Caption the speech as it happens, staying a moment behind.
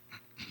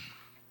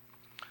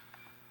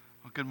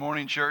Good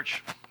morning,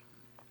 church.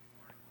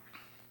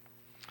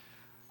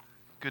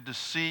 Good to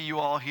see you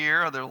all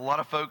here. There are a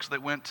lot of folks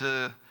that went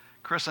to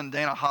Chris and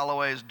Dana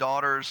Holloway's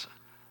daughter's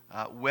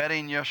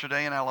wedding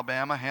yesterday in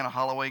Alabama. Hannah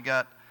Holloway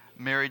got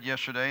married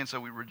yesterday, and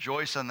so we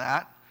rejoice in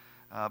that.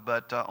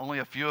 But only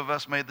a few of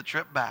us made the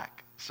trip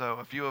back. So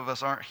a few of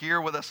us aren't here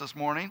with us this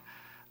morning,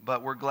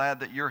 but we're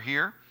glad that you're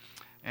here.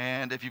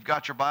 And if you've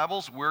got your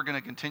Bibles, we're going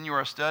to continue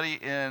our study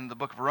in the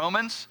book of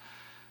Romans.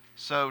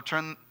 So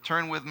turn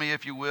with me,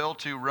 if you will,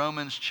 to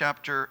Romans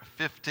chapter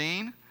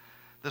 15.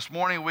 This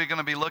morning we're going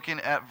to be looking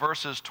at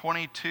verses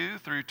 22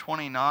 through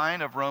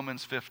 29 of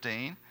Romans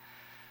 15.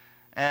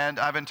 And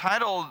I've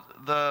entitled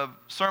the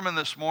sermon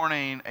this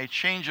morning, A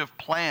Change of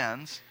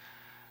Plans,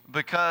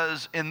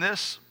 because in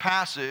this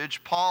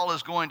passage, Paul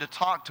is going to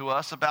talk to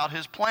us about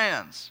his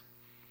plans.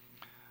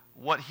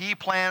 What he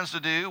plans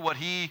to do, what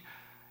he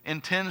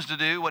intends to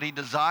do, what he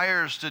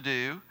desires to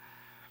do.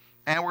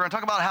 And we're going to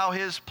talk about how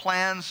his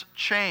plans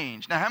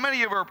change. Now, how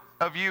many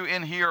of you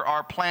in here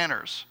are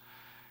planners?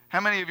 How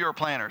many of you are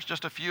planners?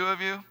 Just a few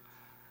of you?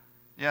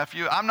 Yeah, a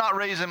few. I'm not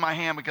raising my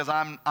hand because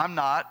I'm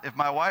not. If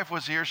my wife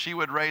was here, she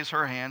would raise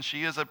her hand.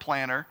 She is a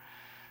planner.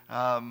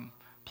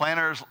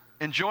 Planners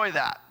enjoy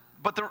that.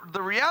 But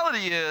the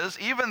reality is,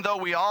 even though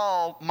we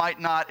all might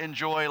not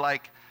enjoy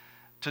like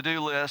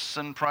to-do lists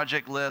and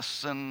project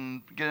lists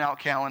and getting out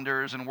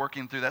calendars and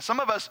working through that, some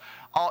of us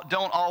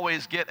don't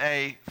always get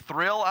a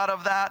thrill out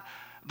of that.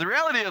 The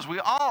reality is we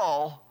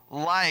all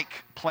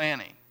like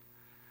planning.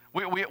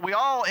 We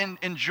all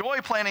enjoy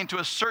planning to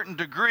a certain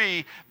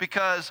degree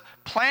because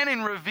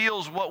planning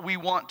reveals what we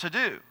want to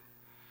do.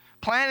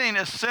 Planning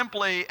is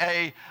simply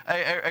a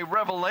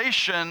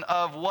revelation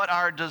of what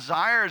our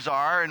desires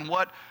are and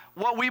what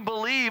we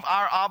believe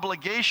our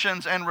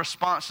obligations and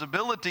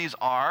responsibilities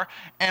are,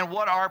 and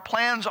what our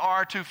plans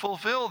are to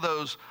fulfill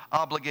those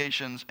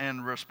obligations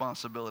and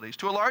responsibilities.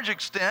 To a large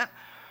extent,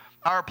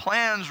 our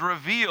plans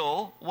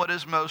reveal what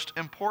is most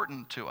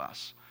important to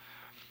us.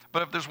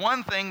 But if there's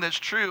one thing that's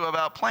true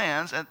about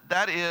plans, and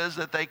that is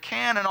that they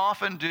can and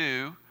often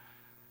do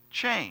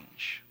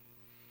change.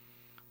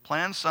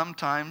 Plans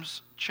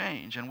sometimes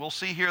change, and we'll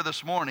see here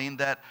this morning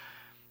that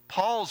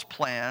Paul's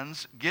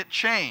plans get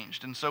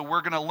changed. And so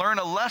we're going to learn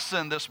a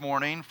lesson this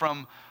morning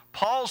from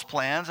Paul's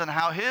plans and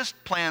how his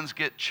plans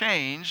get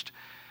changed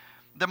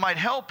that might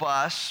help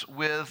us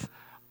with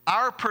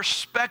our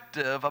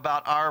perspective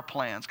about our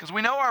plans. Because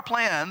we know our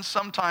plans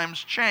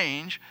sometimes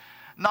change,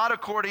 not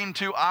according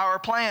to our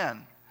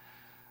plan.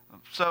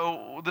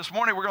 So this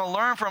morning we're going to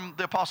learn from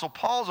the Apostle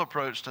Paul's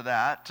approach to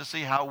that to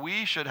see how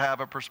we should have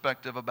a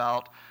perspective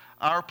about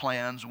our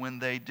plans when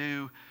they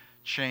do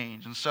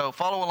change. And so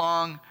follow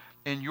along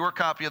in your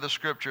copy of the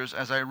scriptures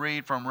as I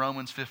read from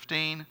Romans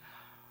 15,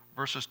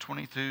 verses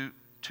 22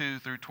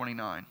 through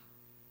 29.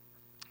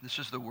 This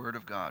is the word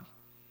of God.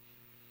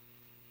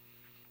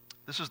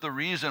 This is the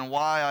reason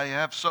why I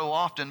have so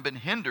often been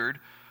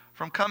hindered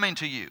from coming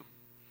to you.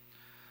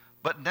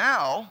 But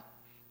now,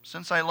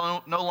 since I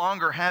no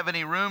longer have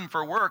any room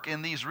for work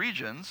in these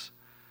regions,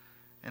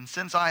 and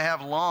since I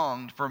have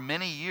longed for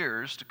many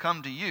years to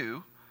come to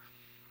you,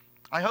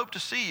 I hope to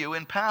see you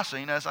in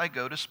passing as I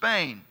go to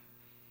Spain,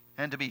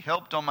 and to be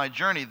helped on my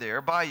journey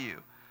there by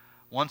you,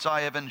 once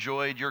I have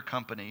enjoyed your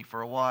company for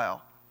a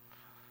while.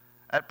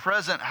 At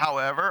present,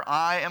 however,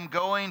 I am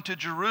going to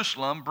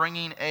Jerusalem,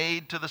 bringing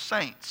aid to the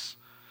saints.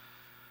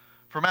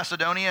 For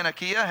Macedonia and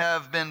Achaia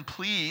have been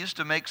pleased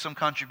to make some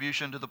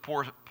contribution to the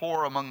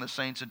poor among the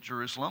saints at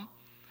Jerusalem,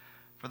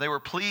 for they were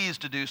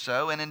pleased to do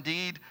so, and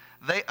indeed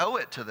they owe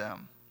it to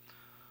them.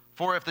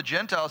 For if the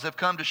Gentiles have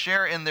come to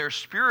share in their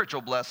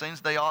spiritual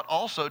blessings, they ought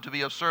also to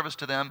be of service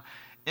to them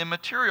in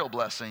material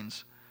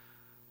blessings.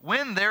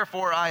 When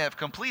therefore I have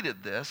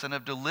completed this and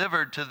have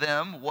delivered to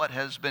them what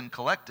has been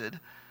collected,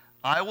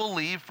 I will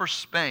leave for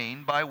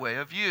Spain by way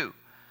of you.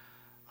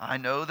 I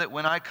know that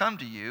when I come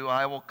to you,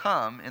 I will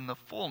come in the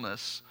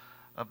fullness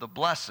of the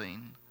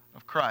blessing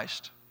of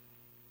Christ.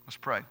 Let's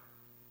pray.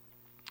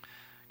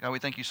 God, we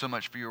thank you so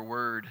much for your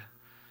word.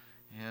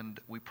 And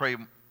we pray,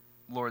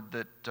 Lord,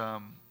 that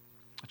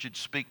you'd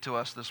speak to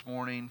us this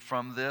morning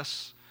from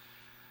this,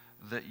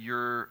 that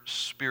your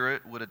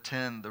Spirit would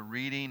attend the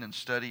reading and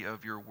study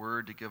of your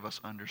word to give us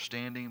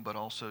understanding, but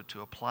also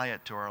to apply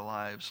it to our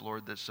lives,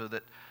 Lord, so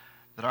that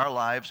our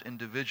lives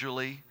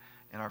individually,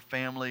 in our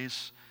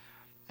families,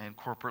 and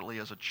corporately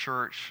as a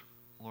church,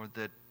 Lord,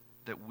 that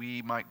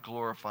we might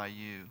glorify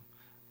you,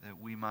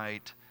 that we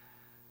might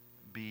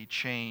be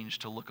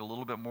changed to look a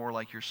little bit more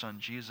like your Son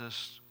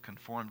Jesus,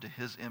 conform to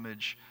his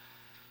image,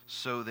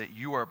 so that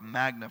you are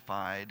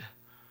magnified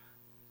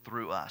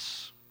through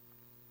us,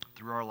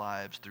 through our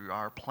lives, through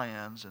our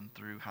plans, and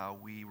through how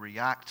we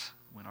react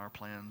when our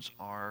plans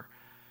are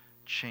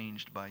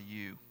changed by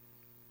you.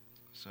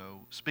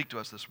 So speak to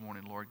us this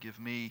morning, Lord. Give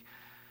me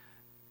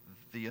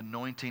the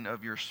anointing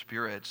of your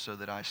Spirit so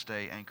that I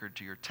stay anchored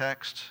to your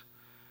text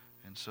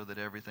and so that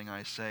everything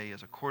I say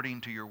is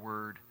according to your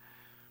word.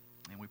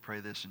 And we pray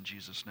this in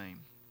Jesus' name.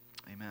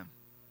 Amen.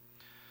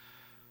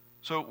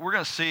 So we're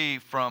going to see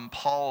from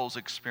Paul's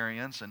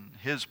experience and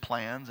his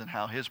plans and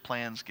how his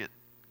plans get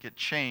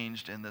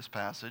changed in this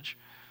passage.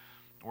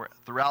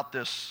 Throughout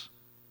this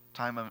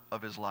time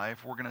of his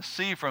life, we're going to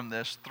see from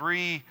this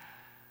three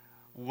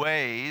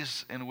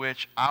ways in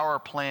which our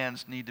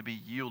plans need to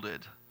be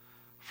yielded.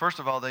 First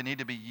of all, they need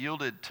to be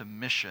yielded to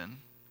mission.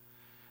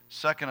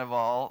 Second of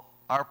all,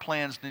 our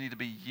plans need to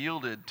be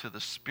yielded to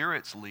the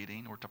Spirit's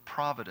leading or to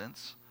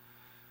providence.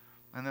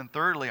 And then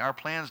thirdly, our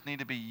plans need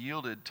to be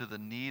yielded to the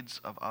needs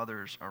of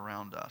others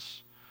around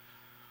us.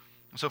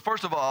 So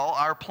first of all,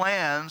 our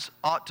plans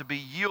ought to be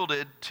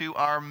yielded to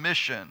our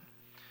mission.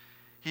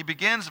 He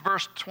begins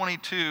verse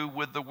 22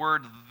 with the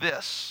word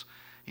this.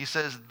 He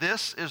says,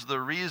 "This is the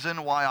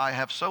reason why I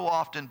have so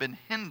often been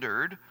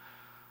hindered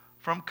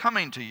from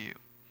coming to you."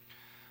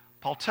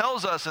 Paul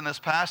tells us in this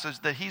passage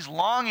that he's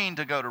longing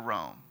to go to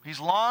Rome. He's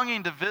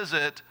longing to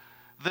visit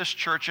this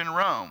church in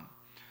Rome.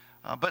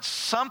 But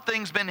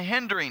something's been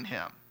hindering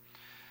him.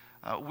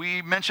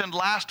 We mentioned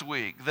last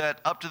week that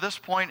up to this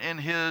point in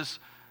his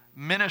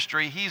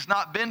ministry, he's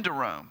not been to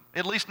Rome,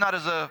 at least not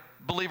as a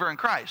believer in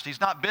Christ. He's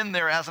not been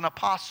there as an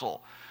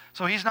apostle.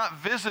 So he's not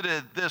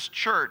visited this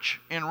church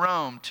in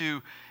Rome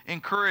to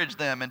encourage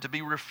them and to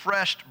be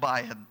refreshed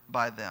by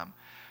them.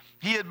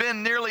 He had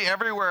been nearly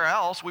everywhere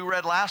else. We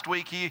read last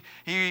week he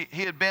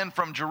had been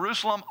from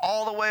Jerusalem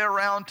all the way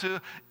around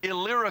to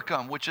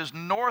Illyricum, which is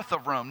north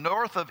of Rome,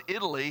 north of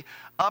Italy,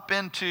 up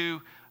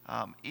into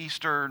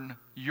Eastern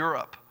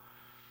Europe.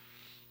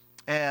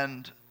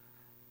 And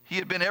he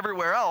had been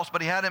everywhere else,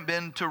 but he hadn't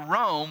been to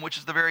Rome, which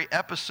is the very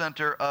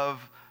epicenter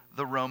of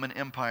the Roman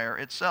Empire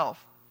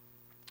itself.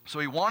 So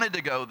he wanted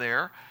to go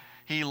there.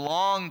 He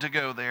longed to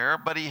go there,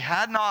 but he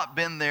had not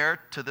been there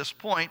to this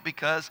point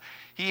because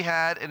he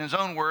had, in his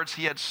own words,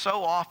 he had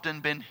so often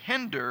been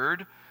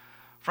hindered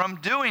from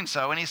doing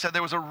so. And he said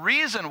there was a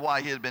reason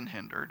why he had been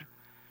hindered.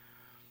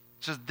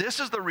 He says, "This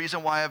is the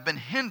reason why I've been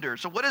hindered."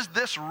 So what is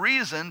this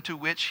reason to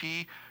which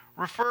he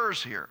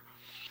refers here?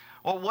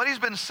 Well, what he's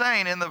been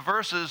saying in the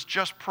verses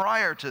just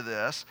prior to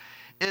this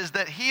is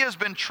that he has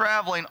been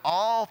traveling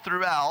all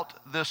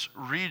throughout this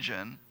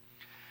region.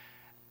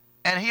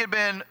 And he had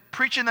been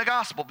preaching the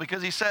gospel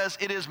because he says,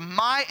 "It is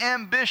my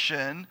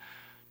ambition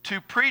to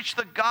preach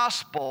the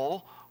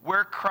gospel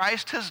where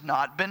Christ has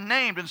not been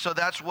named." And so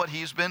that's what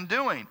he's been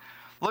doing.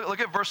 Look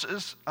at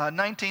verses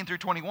 19 through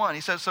 21.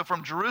 He says, "So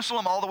from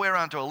Jerusalem all the way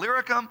around to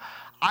Illyricum,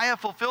 I have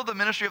fulfilled the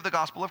ministry of the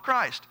gospel of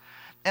Christ.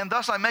 And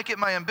thus I make it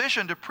my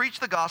ambition to preach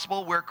the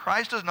gospel where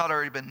Christ has not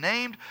already been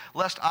named,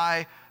 lest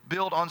I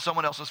build on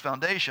someone else's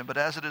foundation. But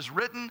as it is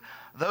written,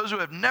 those who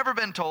have never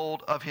been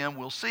told of him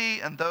will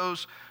see, and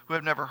those who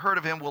have never heard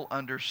of him will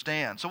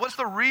understand." So what's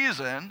the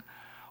reason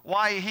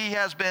why he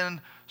has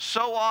been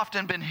so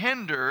often been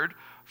hindered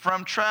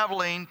from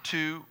traveling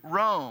to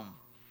Rome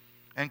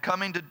and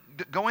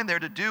going there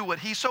to do what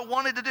he so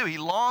wanted to do, he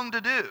longed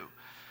to do?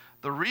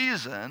 The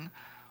reason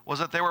was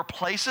that there were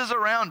places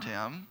around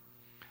him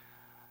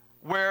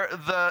where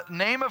the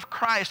name of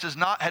Christ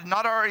had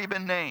not already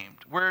been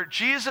named, where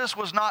Jesus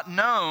was not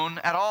known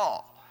at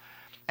all.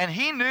 And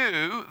he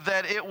knew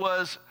that it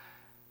was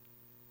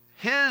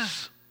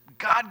his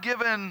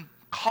God-given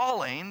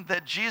calling,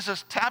 that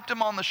Jesus tapped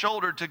him on the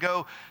shoulder to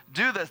go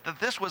do this, that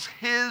this was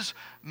his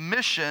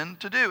mission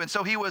to do. And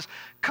so he was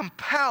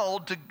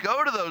compelled to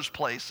go to those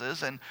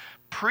places and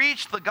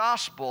preach the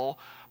gospel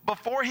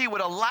before he would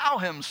allow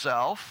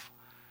himself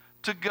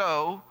to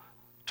go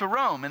to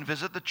Rome and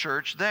visit the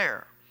church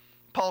there.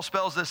 Paul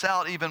spells this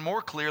out even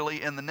more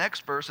clearly in the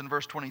next verse, in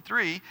verse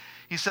 23.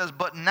 He says,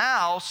 "But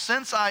now,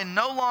 since I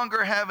no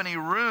longer have any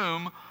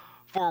room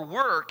for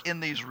work in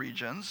these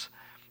regions,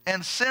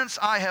 and since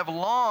I have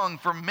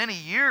longed for many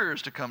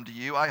years to come to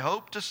you, I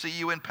hope to see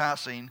you in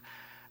passing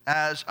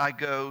as I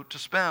go to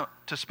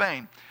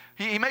Spain."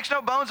 He makes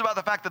no bones about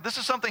the fact that this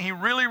is something he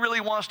really, really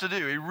wants to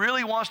do. He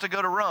really wants to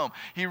go to Rome.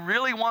 He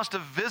really wants to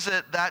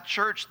visit that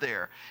church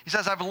there. He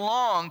says, "I've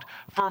longed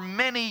for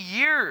many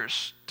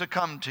years to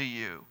come to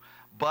you,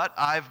 but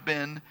I've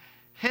been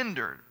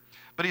hindered."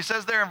 But he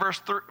says there in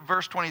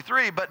verse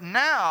 23, "But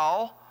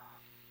now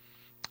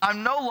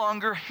I'm no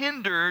longer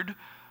hindered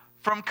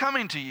from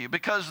coming to you,"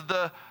 because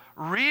the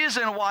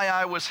reason why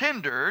I was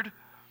hindered,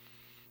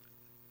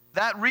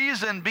 that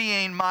reason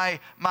being my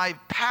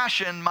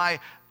passion, my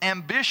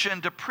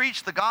ambition to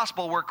preach the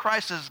gospel where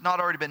Christ has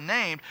not already been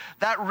named,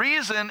 that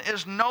reason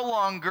is no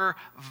longer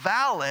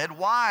valid.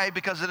 Why?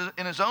 Because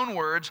in his own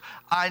words,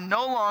 I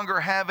no longer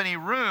have any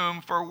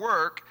room for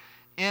work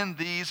in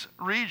these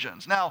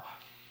regions. Now,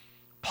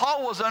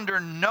 Paul was under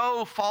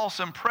no false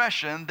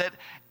impression that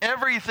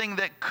everything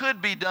that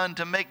could be done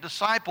to make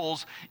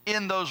disciples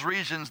in those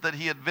regions that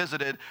he had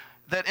visited,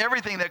 that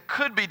everything that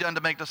could be done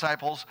to make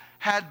disciples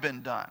had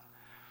been done.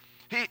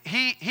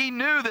 He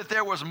knew that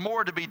there was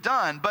more to be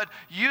done, but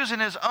using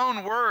his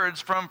own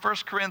words from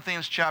 1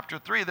 Corinthians chapter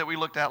 3 that we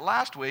looked at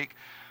last week,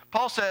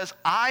 Paul says,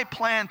 "I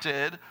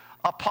planted,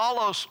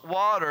 Apollos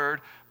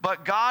watered,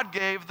 but God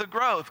gave the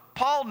growth.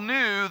 Paul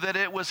knew that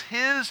it was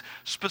his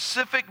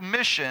specific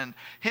mission,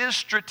 his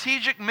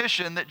strategic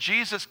mission that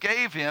Jesus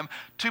gave him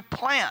to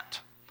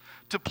plant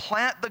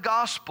the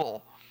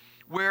gospel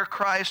where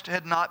Christ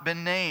had not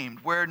been named,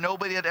 where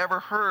nobody had ever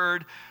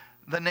heard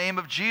the name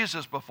of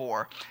Jesus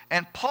before.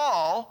 And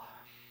Paul,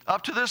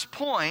 up to this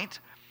point,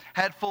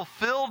 had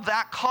fulfilled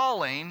that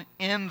calling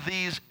in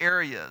these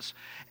areas.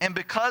 And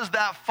because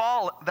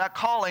that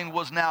calling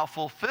was now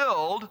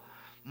fulfilled,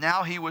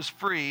 now he was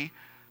free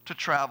to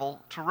travel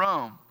to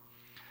Rome.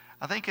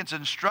 I think it's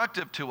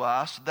instructive to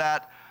us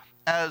that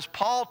as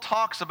Paul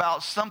talks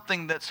about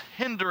something that's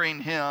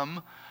hindering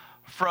him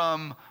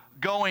from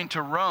going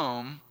to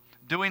Rome,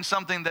 doing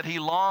something that he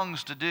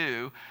longs to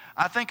do,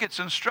 I think it's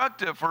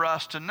instructive for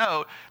us to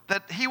note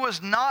that he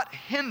was not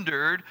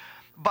hindered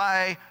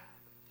by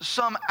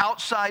some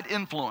outside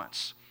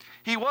influence.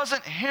 He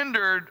wasn't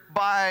hindered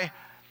by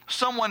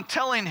someone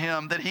telling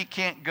him that he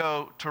can't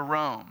go to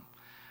Rome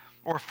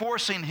or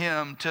forcing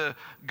him to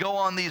go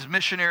on these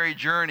missionary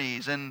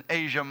journeys in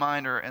Asia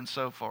Minor and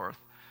so forth.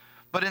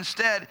 But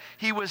instead,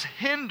 he was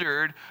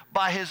hindered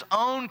by his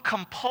own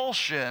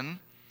compulsion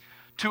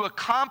to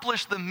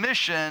accomplish the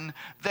mission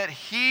that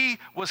he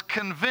was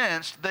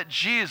convinced that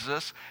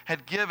Jesus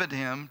had given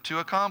him to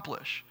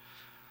accomplish.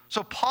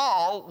 So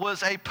Paul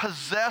was a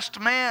possessed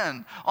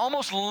man,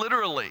 almost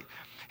literally.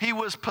 He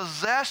was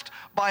possessed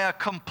by a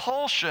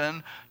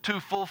compulsion to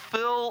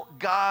fulfill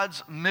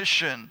God's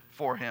mission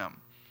for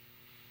him.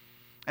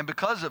 And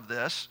because of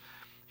this,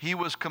 he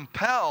was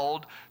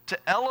compelled to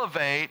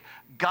elevate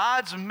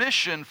God's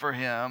mission for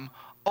him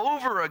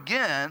over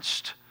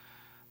against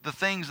the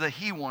things that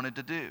he wanted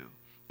to do.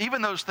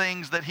 Even those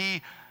things that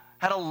he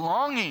had a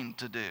longing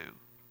to do,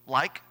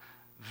 like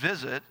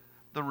visit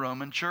the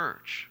Roman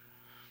church.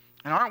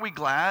 And aren't we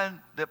glad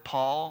that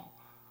Paul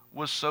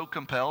was so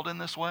compelled in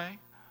this way?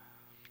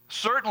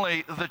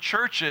 Certainly the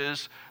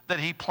churches that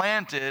he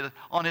planted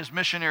on his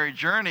missionary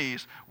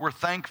journeys were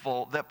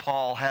thankful that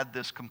Paul had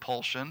this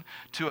compulsion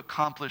to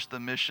accomplish the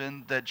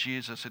mission that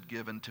Jesus had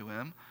given to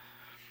him.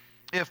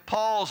 If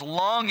Paul's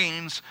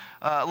longings,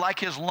 like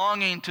his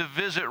longing to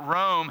visit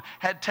Rome,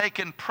 had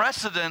taken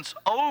precedence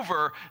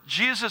over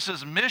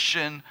Jesus'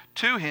 mission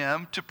to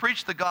him to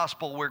preach the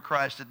gospel where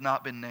Christ had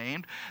not been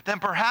named, then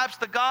perhaps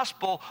the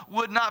gospel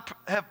would not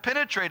have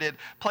penetrated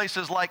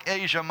places like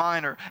Asia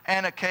Minor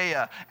and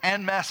Achaia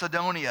and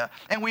Macedonia.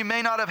 And we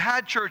may not have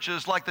had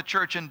churches like the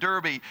church in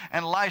Derbe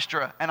and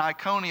Lystra and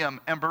Iconium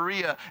and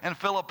Berea and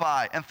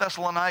Philippi and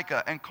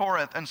Thessalonica and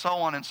Corinth and so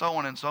on and so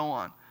on and so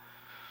on.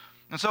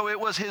 And so it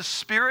was his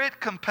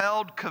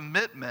spirit-compelled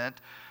commitment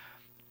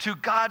to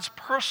God's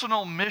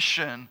personal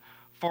mission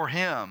for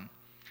him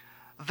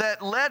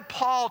that led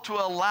Paul to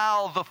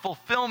allow the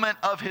fulfillment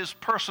of his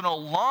personal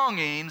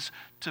longings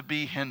to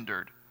be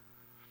hindered.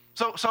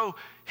 So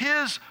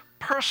his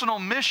personal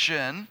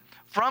mission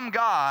from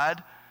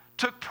God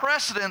took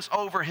precedence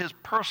over his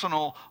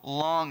personal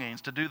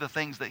longings to do the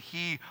things that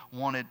he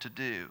wanted to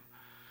do.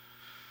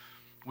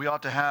 We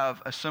ought to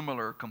have a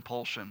similar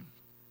compulsion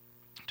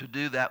to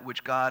do that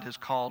which God has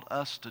called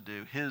us to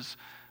do. His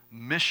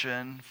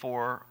mission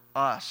for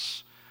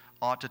us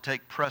ought to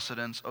take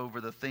precedence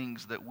over the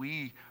things that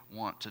we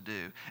want to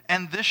do.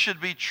 And this should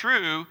be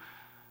true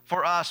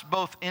for us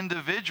both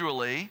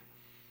individually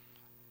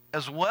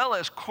as well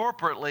as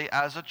corporately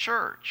as a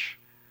church.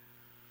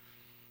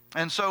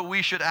 And so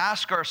we should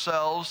ask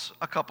ourselves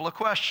a couple of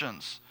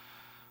questions.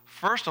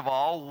 First of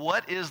all,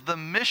 what is the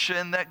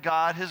mission that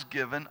God has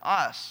given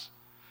us?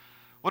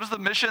 What is the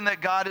mission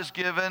that God has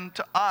given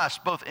to us,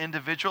 both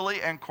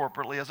individually and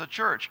corporately as a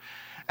church?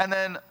 And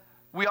then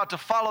we ought to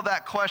follow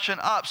that question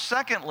up,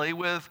 secondly,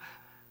 with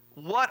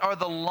what are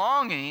the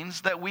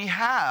longings that we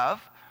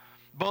have,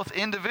 both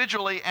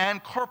individually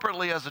and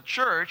corporately as a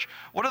church?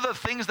 What are the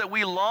things that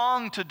we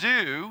long to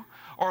do,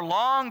 or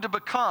long to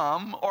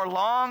become, or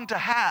long to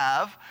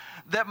have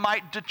that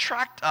might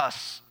detract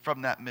us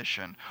from that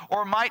mission,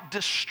 or might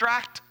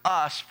distract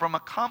us from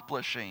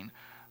accomplishing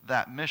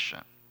that mission?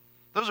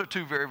 Those are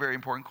two very, very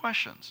important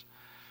questions.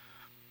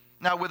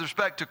 Now, with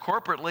respect to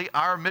corporately,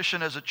 our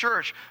mission as a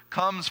church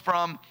comes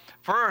from,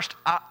 first,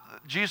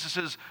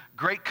 Jesus'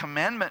 great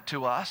commandment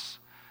to us,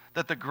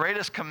 that the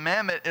greatest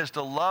commandment is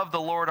to love the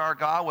Lord our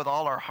God with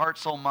all our heart,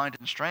 soul, mind,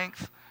 and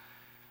strength.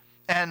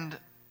 And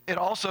it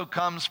also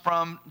comes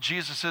from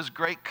Jesus'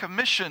 great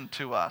commission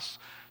to us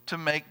to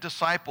make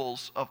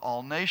disciples of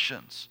all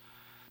nations.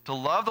 To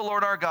love the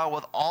Lord our God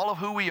with all of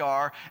who we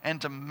are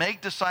and to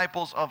make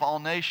disciples of all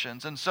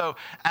nations. And so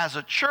as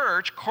a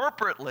church,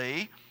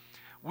 corporately,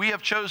 we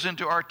have chosen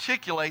to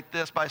articulate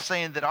this by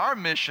saying that our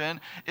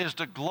mission is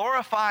to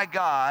glorify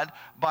God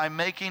by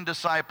making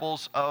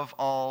disciples of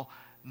all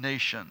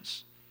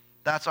nations.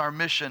 That's our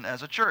mission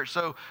as a church.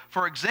 So,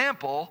 for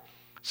example,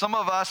 some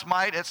of us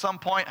might at some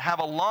point have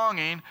a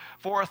longing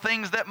for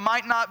things that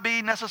might not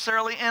be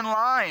necessarily in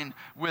line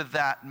with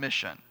that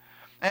mission.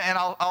 And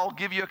I'll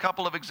give you a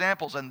couple of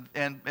examples. And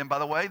by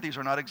the way, these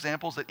are not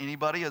examples that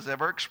anybody has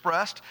ever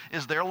expressed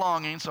is their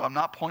longing, so I'm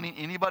not pointing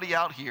anybody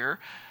out here.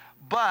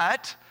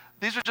 But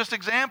these are just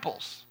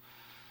examples.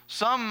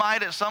 Some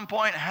might at some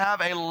point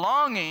have a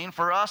longing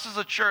for us as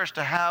a church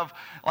to have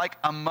like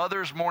a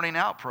Mother's Morning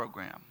Out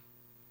program,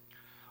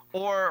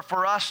 or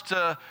for us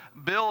to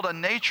build a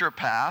nature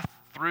path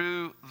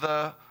through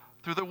the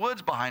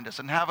woods behind us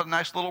and have a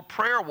nice little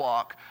prayer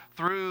walk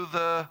through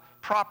the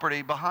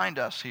property behind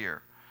us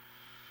here.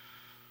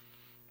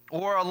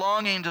 Or a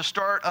longing to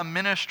start a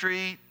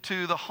ministry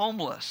to the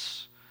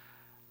homeless.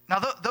 Now,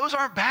 those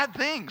aren't bad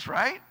things,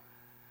 right?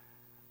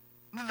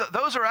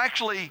 Those are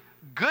actually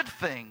good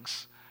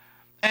things.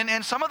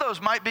 And some of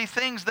those might be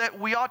things that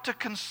we ought to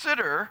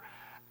consider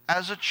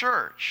as a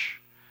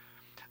church.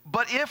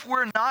 But if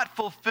we're not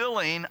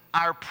fulfilling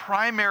our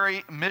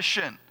primary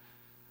mission,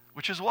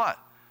 which is what?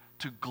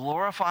 To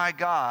glorify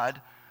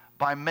God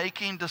by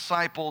making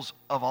disciples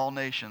of all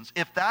nations.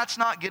 If that's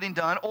not getting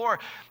done, or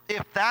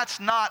if that's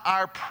not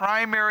our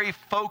primary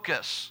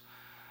focus,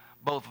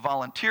 both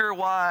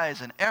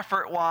volunteer-wise and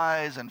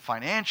effort-wise and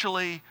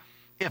financially,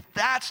 if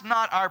that's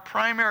not our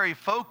primary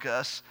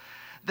focus,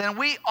 then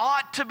we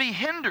ought to be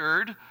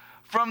hindered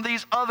from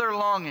these other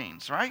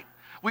longings, right?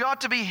 We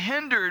ought to be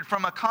hindered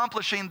from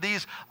accomplishing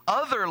these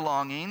other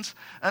longings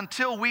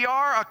until we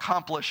are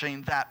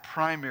accomplishing that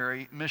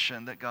primary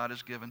mission that God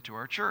has given to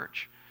our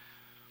church.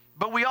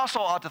 But we also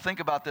ought to think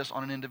about this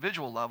on an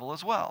individual level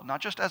as well,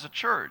 not just as a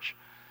church,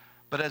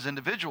 but as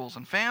individuals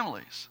and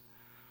families.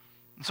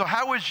 And so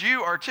how would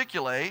you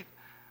articulate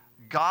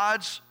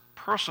God's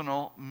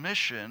personal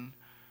mission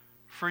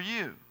for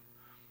you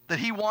that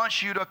he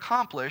wants you to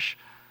accomplish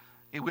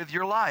with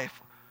your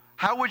life?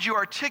 How would you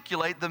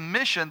articulate the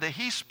mission that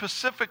he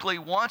specifically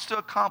wants to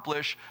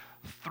accomplish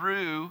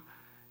through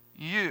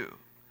you?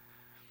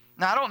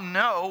 Now, I don't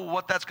know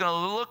what that's going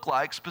to look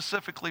like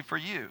specifically for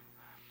you.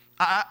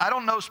 I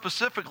don't know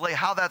specifically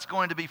how that's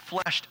going to be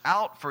fleshed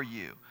out for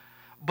you.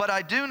 But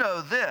I do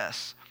know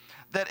this,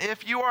 that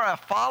if you are a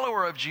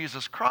follower of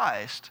Jesus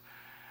Christ,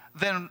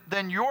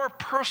 then your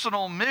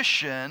personal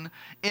mission,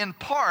 in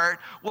part,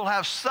 will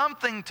have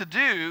something to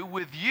do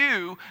with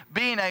you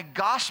being a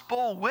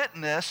gospel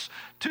witness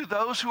to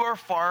those who are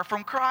far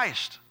from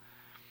Christ.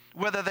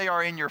 Whether they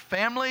are in your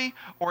family,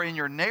 or in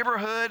your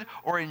neighborhood,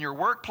 or in your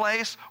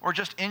workplace, or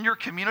just in your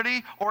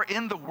community, or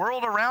in the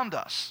world around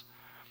us.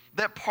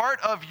 That part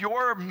of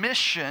your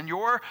mission,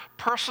 your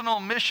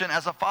personal mission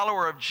as a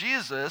follower of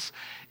Jesus,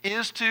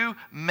 is to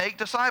make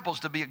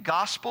disciples, to be a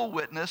gospel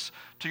witness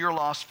to your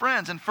lost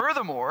friends. And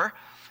furthermore,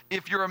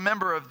 if you're a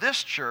member of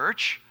this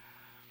church,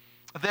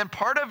 then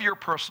part of your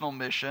personal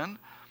mission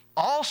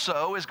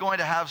also is going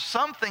to have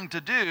something to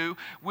do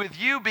with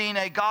you being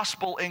a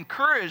gospel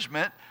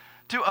encouragement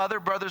to other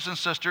brothers and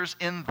sisters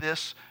in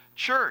this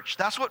church.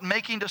 That's what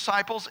making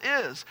disciples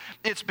is.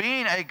 It's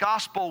being a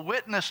gospel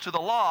witness to the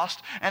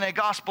lost and a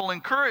gospel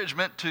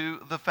encouragement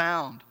to the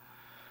found.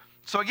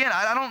 So again,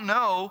 I don't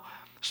know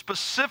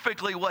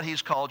specifically what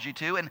he's called you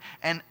to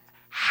and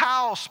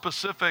how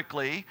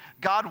specifically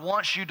God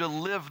wants you to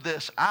live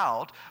this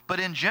out, but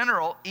in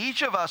general,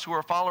 each of us who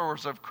are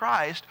followers of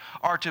Christ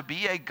are to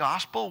be a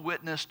gospel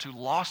witness to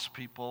lost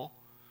people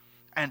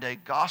and a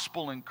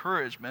gospel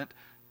encouragement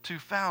to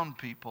found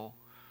people.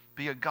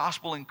 Be a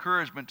gospel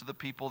encouragement to the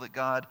people that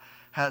God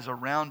has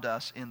around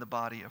us in the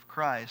body of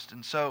Christ.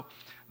 And so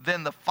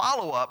then the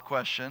follow-up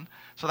question,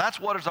 so that's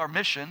what is our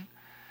mission.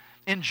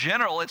 In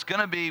general, it's going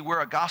to be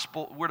we're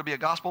to be a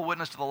gospel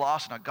witness to the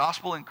lost and a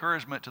gospel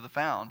encouragement to the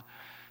found.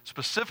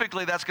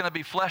 Specifically, that's going to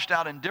be fleshed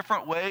out in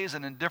different ways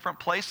and in different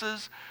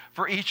places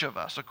for each of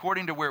us,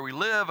 according to where we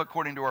live,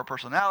 according to our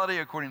personality,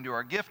 according to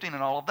our gifting,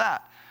 and all of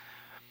that.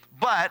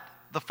 But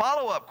the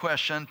follow-up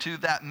question to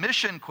that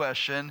mission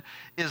question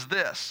is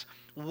this: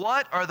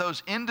 what are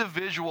those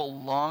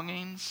individual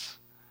longings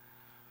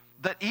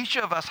that each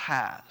of us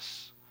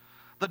has?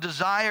 The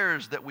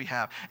desires that we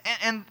have.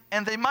 And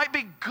they might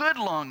be good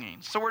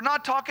longings. So we're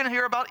not talking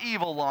here about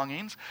evil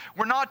longings.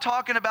 We're not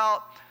talking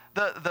about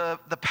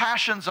the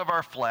passions of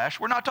our flesh.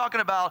 We're not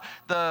talking about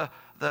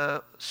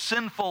the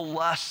sinful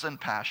lusts and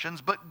passions,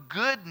 but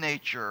good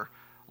nature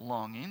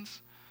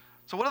longings.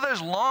 So what are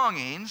those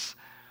longings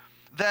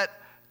that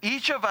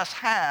each of us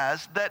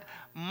has that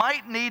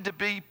might need to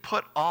be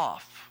put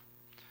off?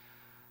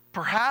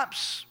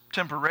 Perhaps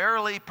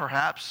temporarily,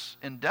 perhaps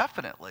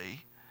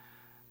indefinitely,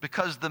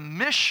 because the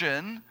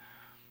mission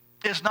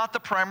is not the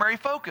primary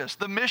focus.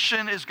 The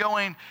mission is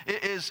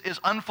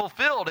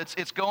unfulfilled.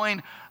 It's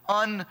going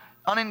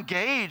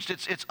unengaged.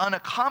 It's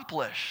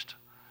unaccomplished.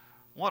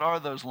 What are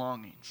those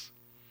longings?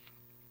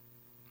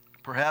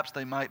 Perhaps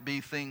they might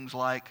be things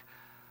like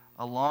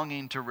a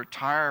longing to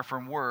retire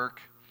from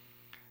work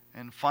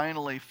and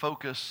finally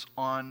focus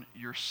on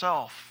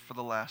yourself for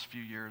the last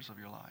few years of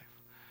your life.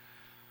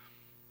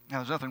 Now,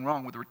 there's nothing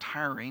wrong with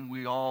retiring.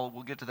 We all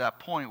will get to that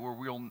point where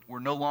we're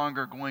no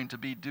longer going to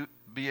be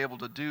able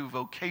to do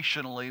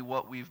vocationally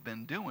what we've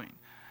been doing.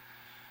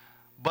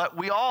 But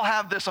we all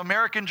have this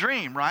American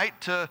dream, right?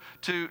 To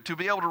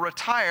be able to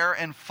retire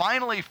and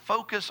finally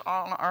focus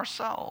on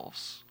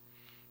ourselves.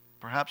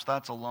 Perhaps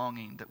that's a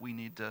longing that we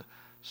need to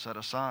set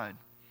aside.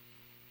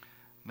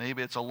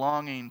 Maybe it's a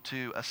longing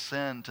to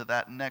ascend to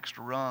that next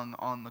rung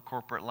on the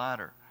corporate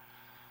ladder.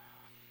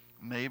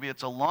 Maybe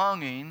it's a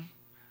longing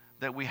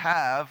that we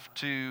have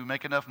to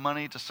make enough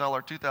money to sell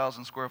our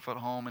 2,000 square foot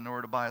home in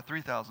order to buy a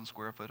 3,000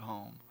 square foot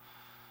home.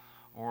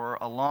 Or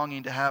a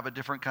longing to have a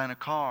different kind of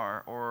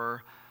car.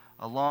 Or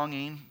a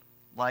longing,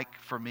 like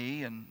for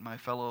me and my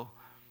fellow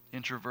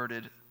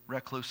introverted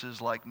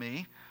recluses like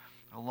me,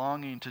 a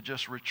longing to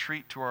just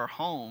retreat to our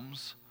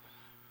homes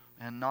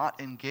and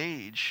not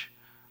engage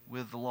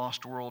with the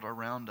lost world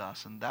around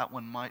us. And that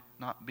one might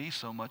not be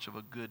so much of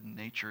a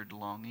good-natured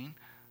longing,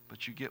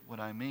 but you get what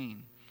I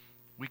mean.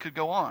 We could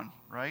go on,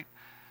 right?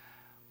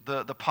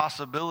 The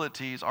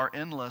possibilities are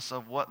endless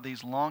of what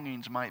these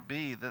longings might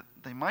be. That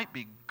they might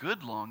be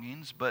good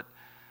longings, but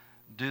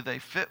do they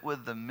fit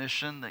with the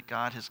mission that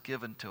God has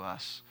given to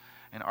us?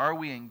 And are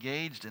we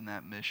engaged in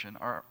that mission?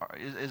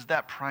 Is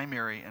that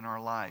primary in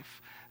our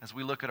life? As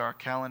we look at our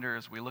calendar,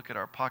 as we look at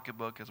our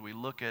pocketbook, as we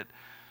look at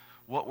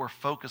what we're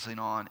focusing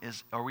on,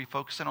 are we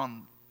focusing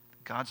on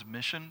God's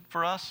mission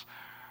for us?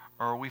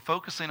 Or are we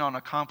focusing on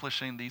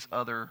accomplishing these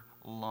other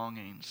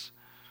longings?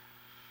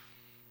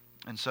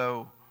 And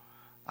so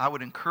I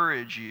would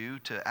encourage you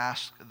to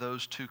ask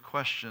those two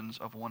questions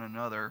of one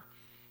another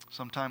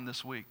sometime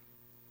this week.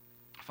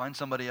 Find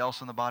somebody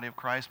else in the body of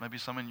Christ, maybe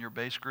some in your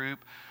base group.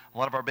 A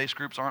lot of our base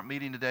groups aren't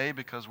meeting today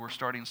because we're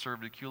starting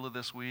Serve Decula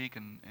this week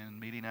and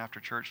meeting after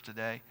church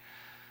today.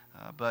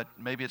 But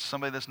maybe it's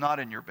somebody that's not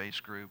in your base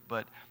group.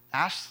 But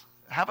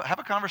have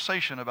a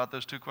conversation about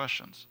those two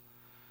questions.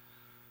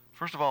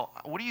 First of all,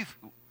 what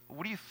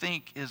do you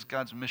think is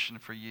God's mission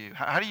for you?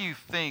 How do you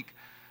think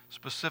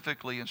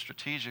specifically and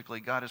strategically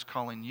God is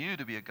calling you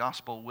to be a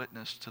gospel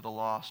witness to the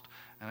lost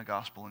and a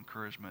gospel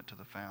encouragement to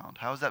the found?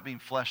 How is that being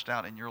fleshed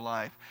out in your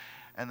life?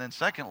 And then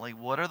secondly,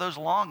 what are those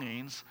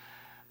longings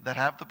that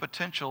have the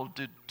potential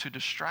to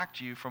distract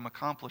you from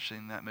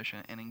accomplishing that mission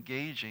and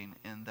engaging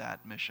in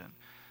that mission?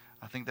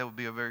 I think that would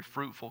be a very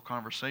fruitful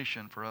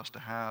conversation for us to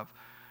have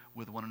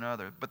with one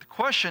another. But the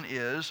question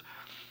is,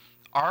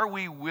 are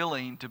we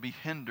willing to be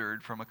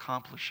hindered from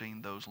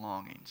accomplishing those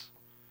longings?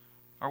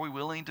 Are we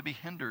willing to be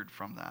hindered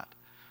from that?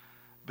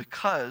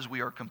 Because we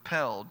are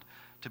compelled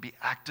to be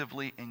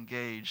actively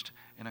engaged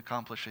in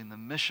accomplishing the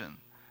mission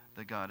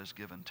that God has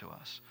given to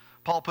us.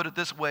 Paul put it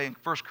this way in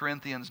 1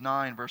 Corinthians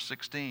 9, verse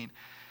 16.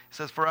 He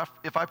says, "For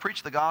if I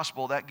preach the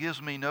gospel, that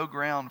gives me no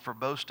ground for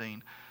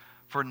boasting,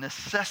 for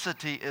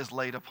necessity is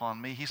laid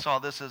upon me." He saw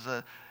this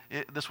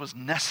this was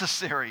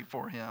necessary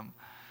for him.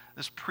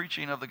 This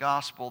preaching of the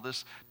gospel,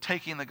 this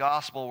taking the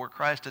gospel where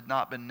Christ had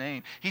not been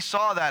named. He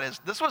saw that as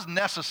this was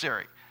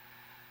necessary.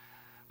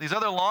 These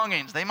other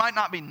longings, they might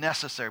not be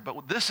necessary,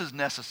 but this is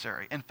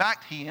necessary. In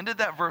fact, he ended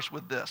that verse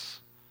with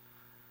this,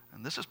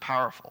 and this is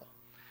powerful.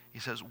 He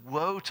says,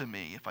 "Woe to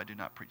me if I do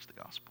not preach the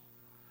gospel."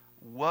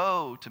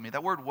 Woe to me.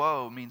 That word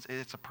woe means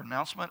it's a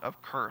pronouncement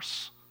of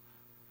curse.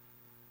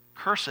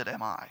 Cursed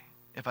am I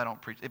if I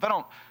don't preach, if I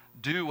don't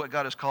do what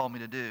God has called me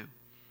to do.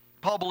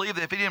 Paul believed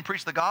that if he didn't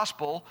preach the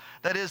gospel,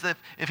 that is, that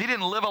if he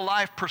didn't live a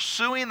life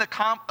pursuing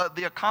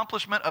the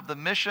accomplishment of the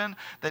mission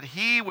that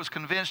he was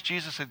convinced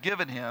Jesus had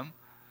given him,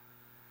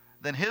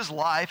 then his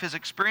life, his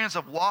experience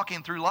of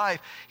walking through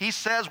life, he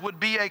says would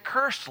be a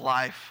cursed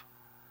life.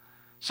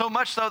 So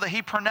much so that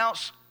he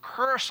pronounced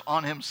curse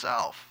on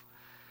himself.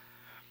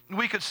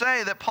 We could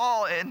say that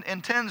Paul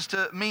intends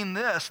to mean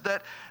this,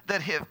 that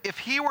if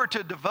he were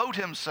to devote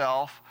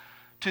himself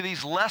to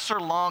these lesser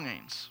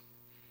longings,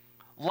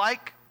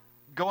 like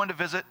going to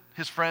visit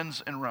his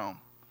friends in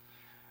Rome,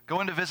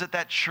 going to visit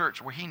that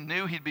church where he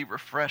knew he'd be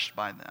refreshed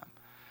by them,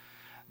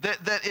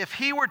 that if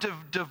he were to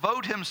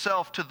devote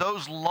himself to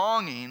those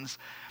longings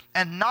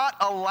and not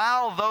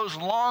allow those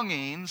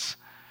longings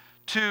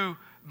to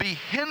be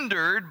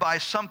hindered by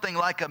something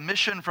like a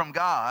mission from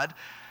God,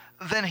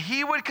 then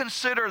he would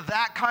consider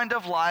that kind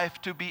of life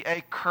to be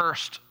a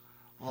cursed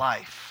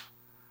life.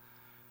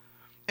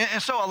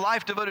 And so a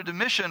life devoted to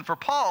mission for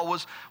Paul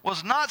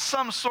was not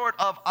some sort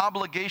of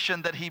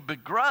obligation that he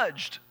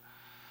begrudged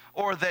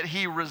or that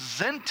he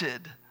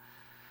resented.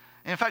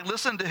 In fact,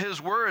 listen to his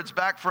words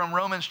back from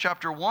Romans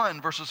chapter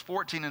 1, verses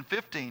 14 and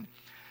 15.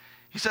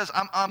 He says,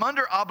 I'm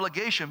under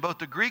obligation both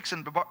to Greeks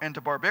and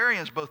to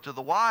barbarians, both to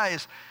the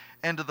wise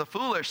and to the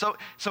foolish.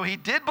 So he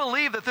did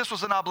believe that this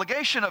was an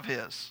obligation of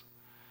his.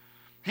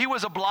 He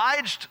was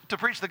obliged to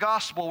preach the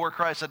gospel where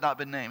Christ had not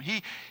been named.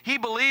 He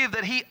believed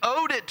that he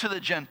owed it to the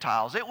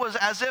Gentiles. It was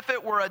as if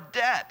it were a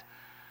debt,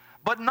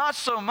 but not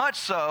so much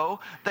so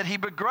that he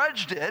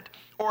begrudged it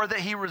or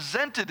that he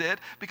resented it,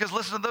 because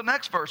listen to the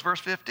next verse,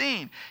 verse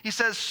 15. He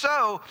says,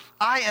 "So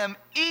I am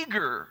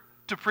eager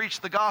to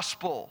preach the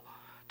gospel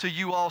to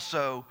you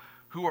also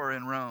who are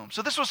in Rome."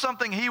 So this was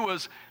something he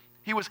was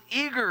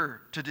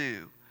eager to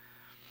do.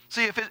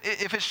 See,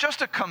 if it's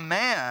just a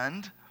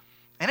command,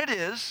 and it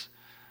is,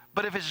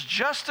 but if it's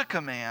just a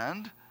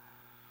command,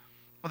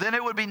 then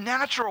it would be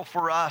natural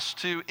for us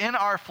to, in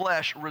our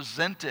flesh,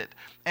 resent it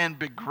and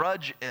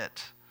begrudge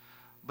it.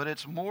 But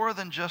it's more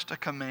than just a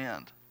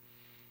command.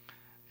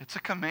 It's a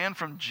command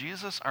from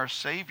Jesus, our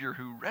Savior,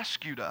 who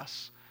rescued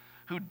us,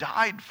 who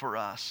died for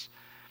us.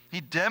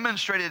 He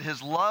demonstrated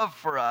his love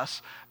for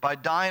us by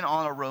dying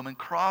on a Roman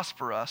cross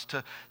for us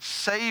to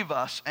save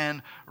us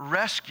and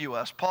rescue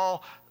us.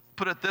 Paul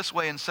put it this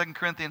way in 2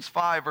 Corinthians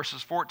 5,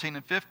 verses 14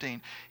 and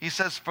 15. He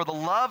says, "For the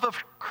love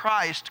of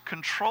Christ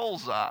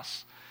controls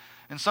us."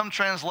 And some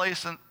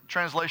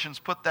translations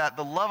put that,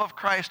 the love of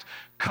Christ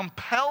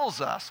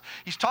compels us.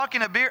 He's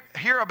talking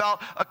here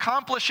about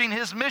accomplishing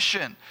his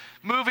mission,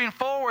 moving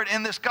forward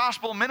in this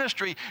gospel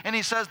ministry. And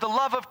he says, the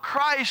love of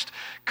Christ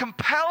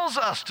compels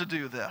us to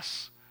do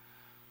this.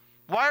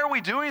 Why are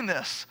we doing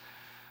this?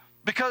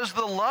 Because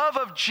the love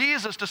of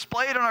Jesus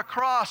displayed on a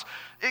cross,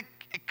 it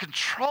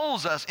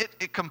controls us.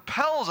 It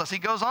compels us. He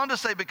goes on to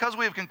say, because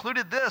we have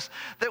concluded this,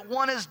 that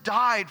one has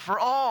died for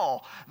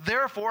all.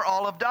 Therefore,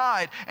 all have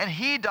died. And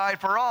he died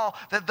for all,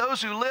 that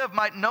those who live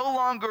might no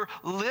longer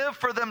live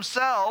for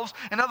themselves.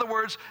 In other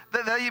words,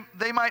 that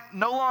they might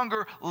no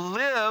longer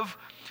live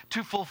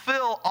to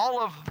fulfill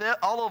all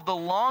of the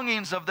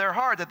longings of their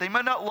heart, that they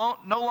might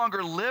no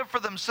longer live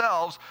for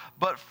themselves,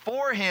 but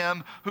for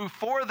him who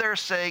for their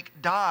sake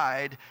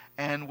died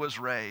and was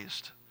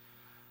raised.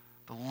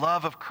 The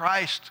love of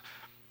Christ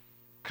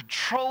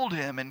controlled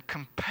him and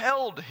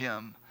compelled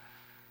him.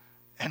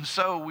 And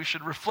so we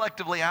should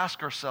reflectively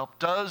ask ourselves,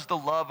 does the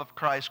love of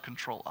Christ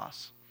control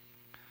us?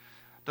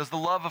 Does the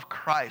love of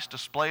Christ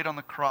displayed on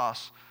the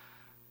cross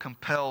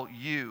compel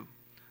you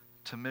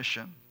to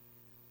mission?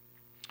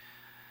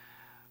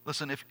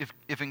 Listen,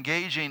 if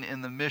engaging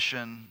in the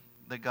mission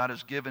that God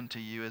has given to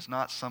you is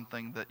not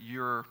something that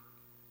you're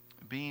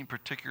being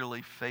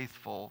particularly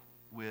faithful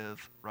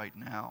with right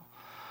now,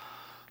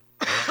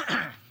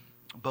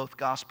 both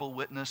gospel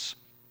witness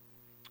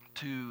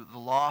to the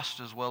lost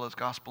as well as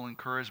gospel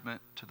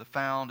encouragement to the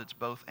found, it's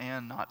both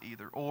and, not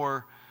either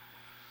or.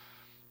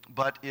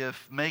 But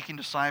if making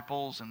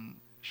disciples and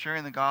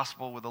sharing the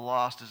gospel with the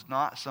lost is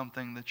not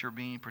something that you're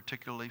being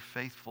particularly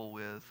faithful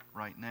with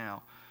right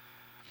now,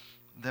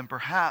 then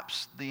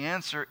perhaps the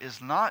answer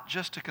is not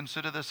just to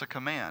consider this a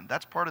command.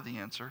 That's part of the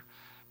answer,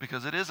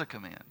 because it is a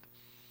command.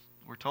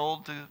 We're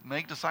told to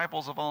make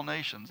disciples of all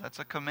nations. That's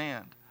a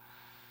command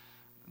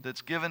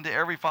that's given to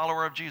every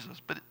follower of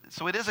Jesus.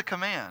 So it is a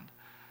command.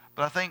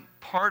 But I think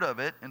part of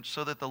it, and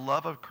so that the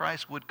love of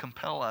Christ would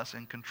compel us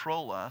and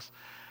control us,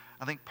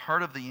 I think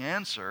part of the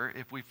answer,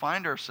 if we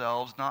find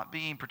ourselves not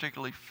being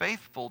particularly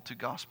faithful to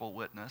gospel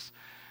witness,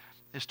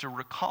 is to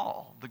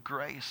recall the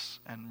grace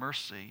and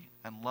mercy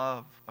and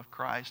love of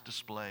Christ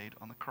displayed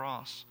on the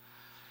cross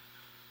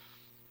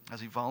as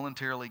he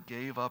voluntarily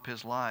gave up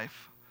his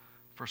life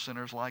for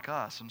sinners like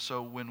us. And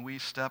so when we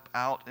step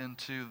out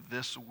into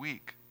this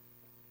week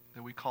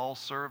that we call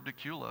Serve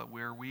Decula,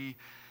 where we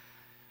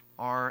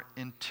are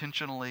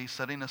intentionally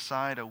setting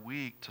aside a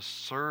week to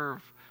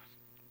serve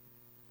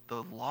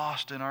the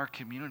lost in our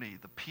community,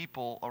 the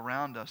people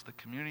around us, the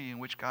community in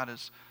which God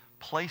has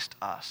placed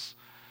us,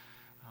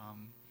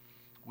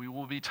 we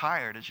will be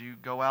tired as you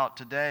go out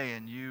today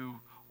and you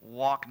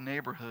walk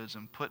neighborhoods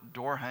and put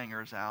door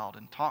hangers out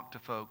and talk to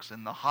folks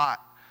in the hot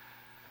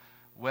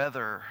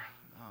weather.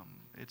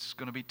 It's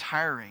going to be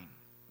tiring.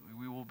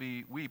 We will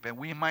be weep, and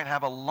we might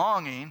have a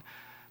longing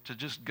to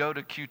just go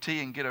to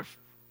QT and get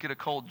a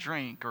cold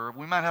drink, or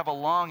we might have a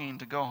longing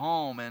to go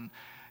home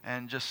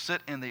and just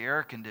sit in the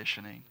air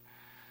conditioning.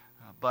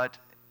 But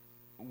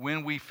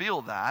when we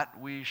feel that,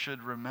 we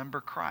should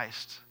remember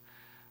Christ.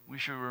 We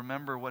should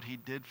remember what he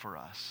did for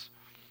us.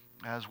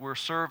 As we're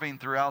serving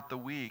throughout the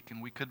week,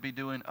 and we could be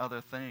doing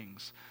other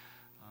things,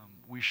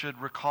 we should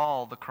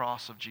recall the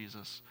cross of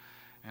Jesus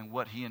and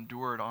what he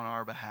endured on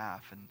our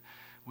behalf. And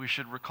we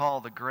should recall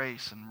the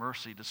grace and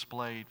mercy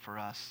displayed for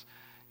us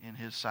in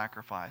his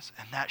sacrifice.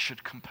 And that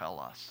should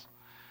compel us.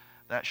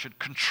 That should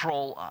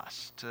control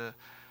us to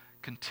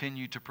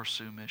continue to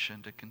pursue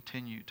mission, to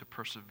continue to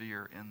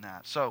persevere in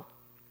that. So,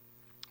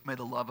 may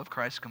the love of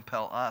Christ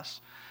compel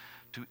us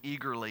to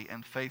eagerly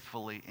and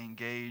faithfully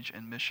engage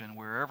in mission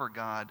wherever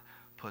God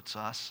puts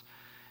us,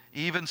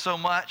 even so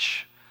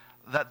much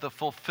that the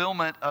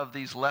fulfillment of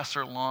these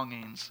lesser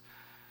longings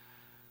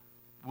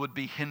would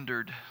be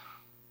hindered,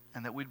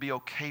 and that we'd be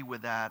okay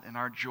with that, and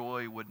our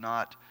joy would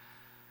not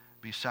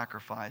be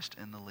sacrificed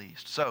in the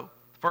least. So,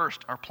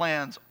 first, our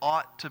plans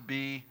ought to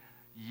be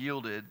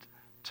yielded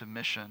to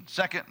mission.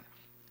 Second,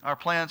 our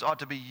plans ought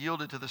to be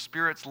yielded to the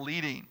Spirit's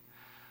leading,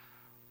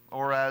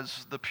 or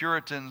as the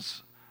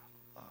Puritans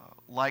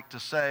like to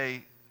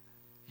say,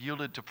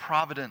 yielded to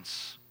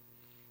providence,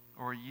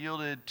 or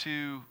yielded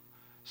to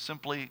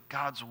simply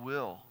God's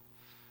will,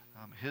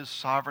 his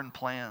sovereign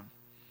plan.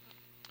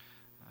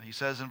 He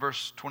says in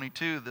verse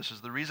 22, this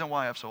is the reason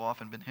why I've so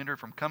often been hindered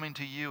from coming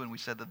to you. And we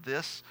said that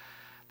this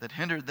that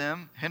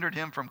hindered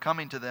him from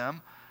coming to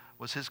them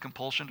was his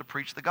compulsion to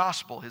preach the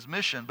gospel, his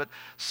mission. But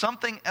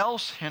something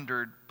else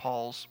hindered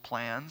Paul's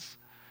plans,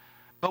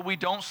 but we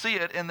don't see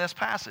it in this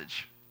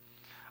passage.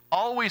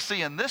 All we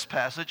see in this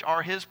passage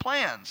are his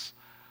plans,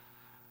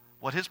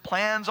 what his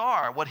plans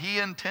are, what he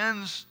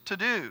intends to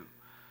do.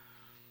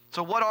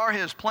 So what are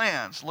his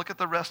plans? Look at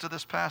the rest of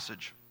this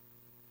passage.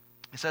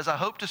 He says, I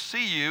hope to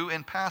see you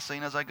in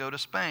passing as I go to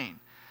Spain,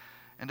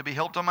 and to be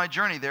helped on my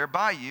journey there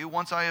by you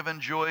once I have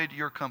enjoyed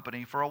your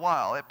company for a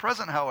while. At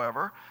present,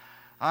 however,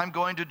 I'm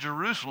going to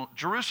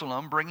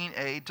Jerusalem bringing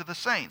aid to the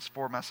saints,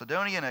 for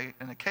Macedonia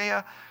and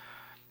Achaia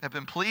have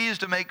been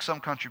pleased to make some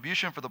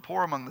contribution for the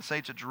poor among the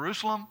saints at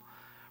Jerusalem,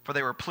 for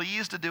they were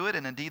pleased to do it,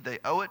 and indeed they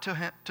owe it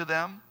to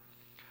them.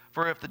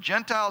 For if the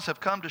Gentiles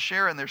have come to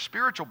share in their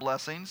spiritual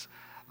blessings,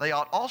 they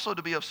ought also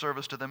to be of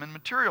service to them in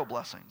material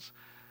blessings.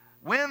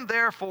 When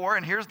therefore,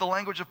 and here's the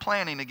language of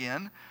planning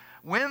again,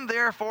 when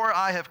therefore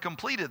I have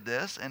completed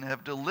this and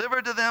have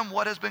delivered to them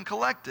what has been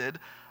collected,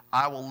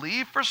 I will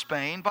leave for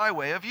Spain by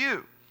way of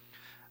you.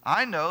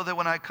 I know that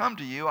when I come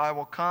to you, I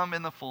will come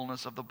in the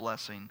fullness of the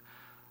blessing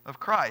of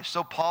Christ.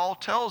 So Paul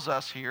tells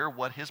us here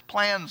what his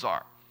plans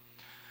are,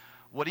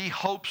 what he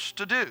hopes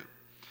to do.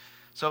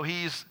 So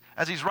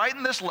as he's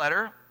writing this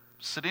letter,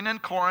 sitting in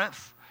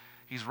Corinth,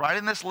 he's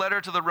writing this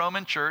letter to the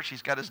Roman church.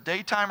 He's got his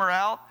day timer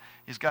out.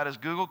 He's got his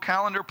Google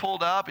Calendar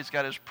pulled up. He's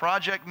got his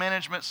project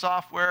management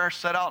software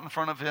set out in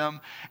front of him,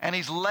 and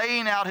he's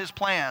laying out his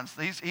plans.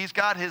 He's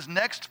got his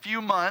next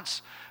few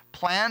months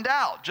planned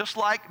out, just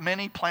like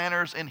many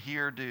planners in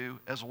here do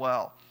as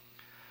well.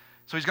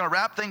 So he's going to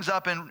wrap things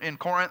up in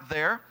Corinth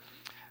there.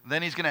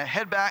 Then he's going to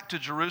head back to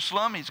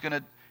Jerusalem. He's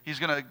going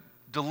to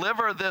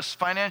deliver this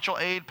financial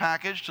aid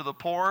package to the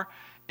poor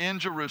in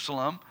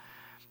Jerusalem.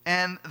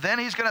 And then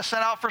he's going to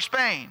set out for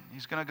Spain.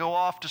 He's going to go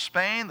off to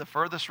Spain, the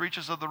furthest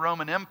reaches of the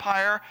Roman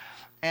Empire.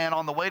 And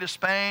on the way to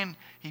Spain,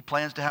 he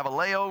plans to have a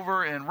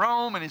layover in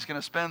Rome, and he's going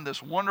to spend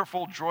this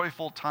wonderful,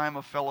 joyful time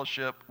of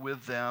fellowship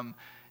with them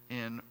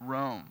in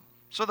Rome.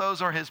 So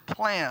those are his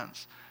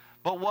plans.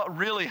 But what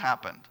really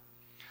happened?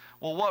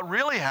 Well, what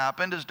really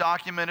happened is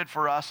documented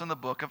for us in the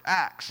book of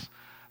Acts.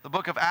 The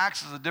book of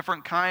Acts is a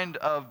different kind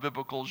of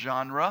biblical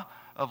genre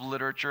of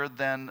literature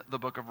than the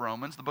book of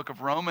Romans. The book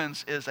of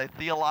Romans is a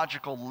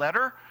theological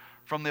letter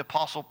from the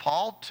Apostle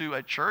Paul to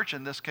a church,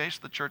 in this case,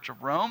 the Church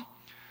of Rome.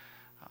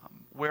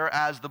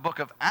 Whereas the book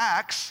of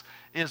Acts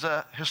is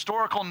a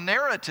historical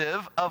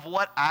narrative of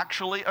what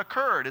actually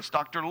occurred. It's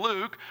Dr.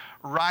 Luke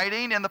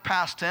writing in the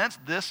past tense.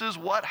 This is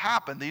what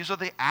happened. These are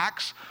the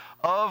acts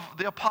of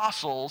the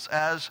apostles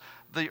as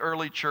the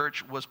early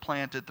church was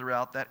planted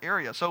throughout that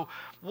area. So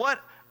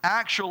what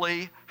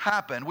actually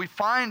happened? We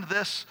find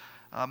this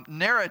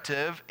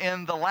narrative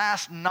in the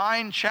last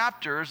 9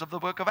 chapters of the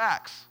book of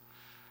Acts.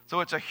 So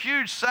it's a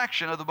huge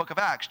section of the book of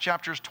Acts.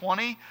 Chapters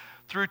 20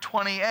 through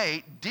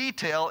 28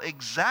 detail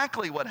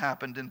exactly what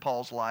happened in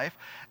Paul's life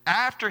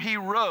after he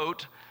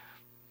wrote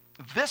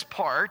this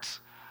part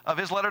of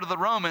his letter to the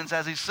Romans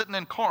as he's sitting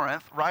in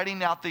Corinth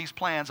writing out these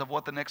plans of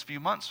what the next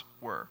few months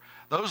were.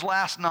 Those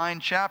last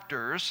 9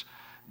 chapters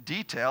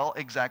detail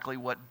exactly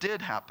what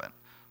did happen.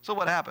 So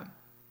what happened?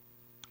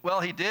 Well,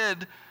 he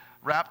did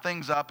wrap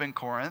things up in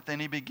Corinth,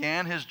 and he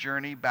began his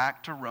journey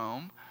back to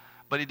Rome,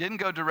 but he didn't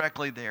go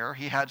directly there.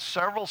 He had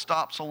several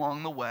stops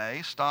along the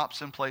way,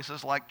 stops in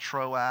places like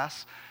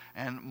Troas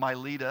and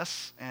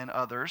Miletus and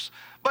others,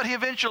 but he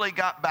eventually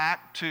got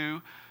back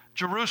to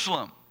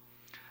Jerusalem.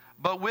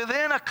 But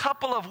within a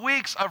couple of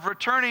weeks of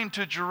returning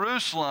to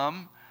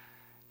Jerusalem,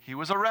 he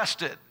was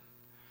arrested.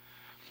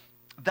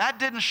 That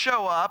didn't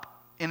show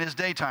up in his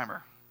day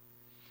timer.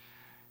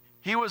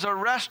 He was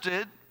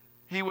arrested,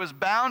 he was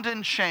bound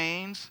in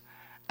chains,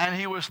 and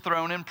he was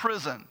thrown in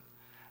prison.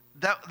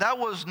 That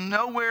was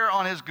nowhere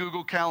on his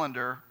Google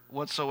Calendar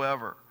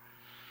whatsoever.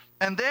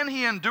 And then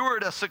he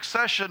endured a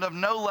succession of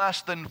no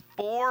less than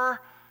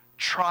 4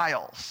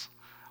 trials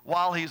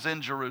while he's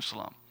in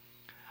Jerusalem,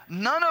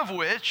 none of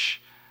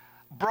which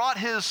brought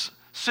his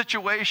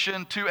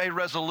situation to a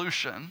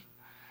resolution,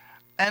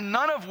 and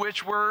none of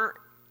which were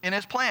in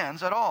his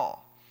plans at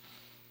all.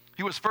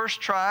 He was first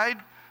tried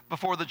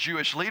before the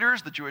Jewish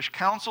leaders, the Jewish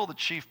council, the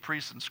chief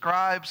priests and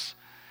scribes,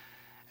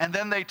 and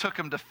then they took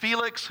him to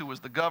Felix, who was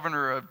the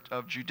governor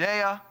of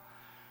Judea,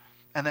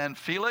 and then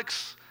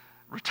Felix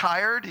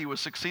retired. He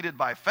was succeeded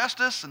by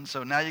Festus, and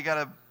so now you got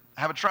to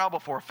have a trial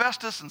before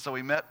Festus, and so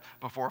he met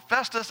before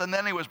Festus, and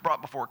then he was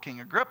brought before King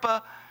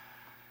Agrippa,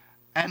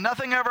 and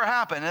nothing ever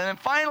happened. And then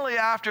finally,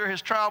 after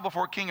his trial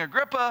before King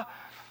Agrippa,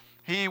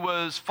 he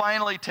was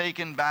finally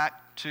taken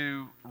back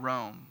to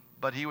Rome.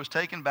 But he was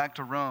taken back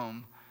to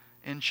Rome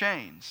in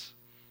chains,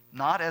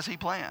 not as he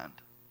planned.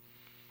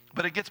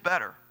 But it gets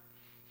better,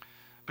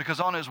 because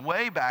on his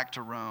way back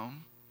to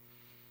Rome,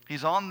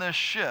 he's on this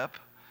ship,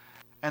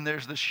 and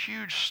there's this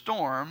huge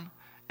storm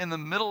in the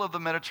middle of the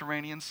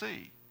Mediterranean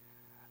Sea.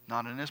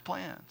 Not in his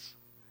plans.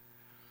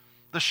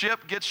 The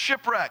ship gets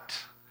shipwrecked.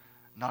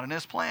 Not in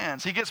his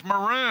plans. He gets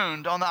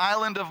marooned on the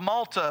island of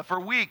Malta for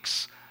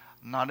weeks.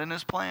 Not in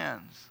his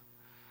plans.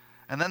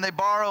 And then they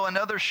borrow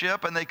another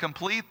ship and they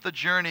complete the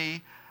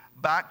journey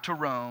back to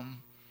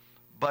Rome.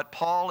 But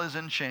Paul is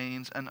in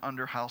chains and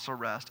under house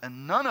arrest.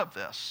 And none of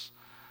this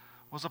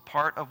was a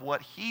part of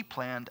what he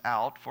planned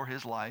out for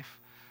his life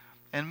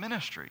and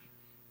ministry.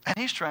 And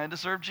he's trying to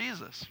serve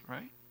Jesus,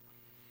 right?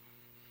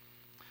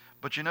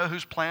 But you know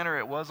whose planner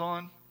it was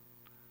on?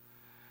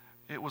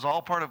 It was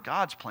all part of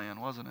God's plan,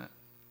 wasn't it?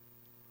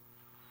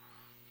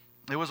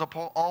 It was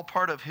all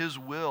part of his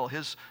will,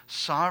 his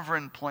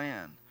sovereign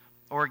plan.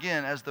 Or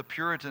again, as the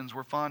Puritans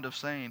were fond of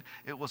saying,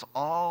 it was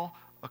all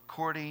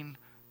according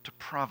to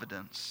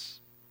providence.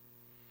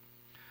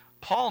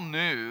 Paul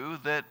knew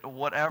that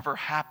whatever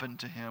happened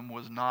to him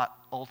was not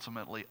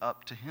ultimately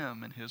up to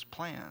him and his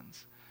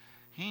plans.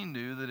 He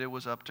knew that it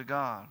was up to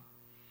God.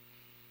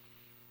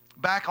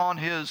 Back on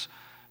his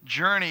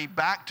journey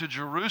back to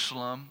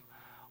Jerusalem,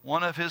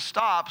 one of his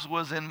stops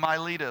was in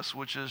Miletus,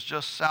 which is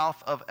just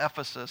south of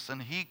Ephesus.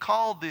 And he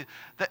called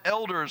the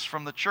elders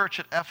from the church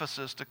at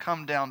Ephesus to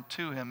come down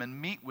to him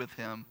and meet with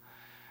him.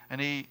 And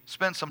he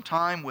spent some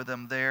time with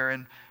them there.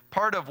 And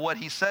part of what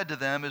he said to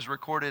them is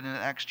recorded in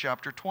Acts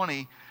chapter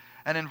 20.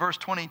 And in verse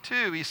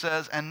 22, he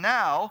says, "And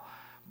now,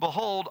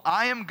 behold,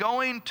 I am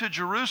going to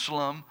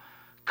Jerusalem,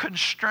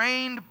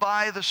 constrained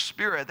by the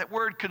Spirit." That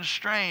word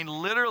constrained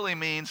literally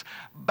means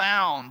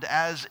bound,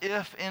 as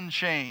if in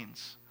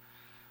chains.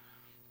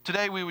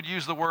 Today we would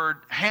use the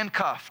word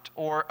handcuffed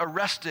or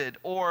arrested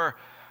or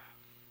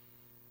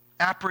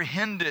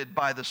apprehended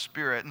by the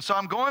Spirit. And so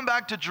I'm going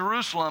back to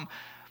Jerusalem,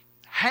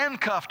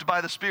 handcuffed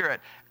by the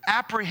Spirit,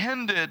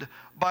 apprehended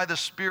by the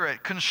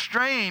Spirit,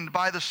 constrained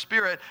by the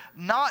Spirit,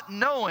 not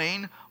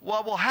knowing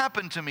what will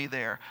happen to me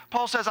there.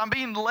 Paul says, I'm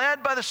being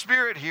led by the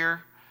Spirit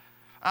here.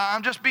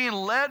 I'm just being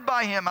led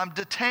by Him. I'm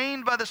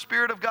detained by the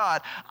Spirit of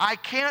God. I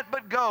can't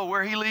but go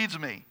where He leads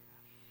me.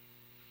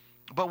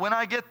 But when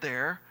I get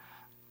there,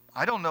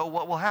 I don't know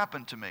what will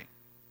happen to me.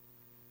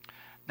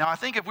 Now, I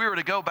think if we were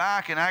to go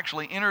back and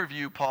actually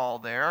interview Paul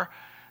there,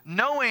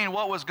 knowing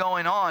what was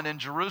going on in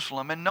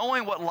Jerusalem and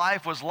knowing what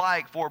life was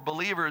like for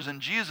believers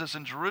in Jesus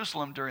in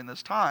Jerusalem during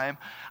this time,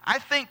 I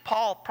think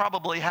Paul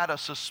probably had a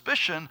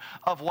suspicion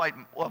of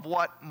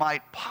what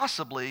might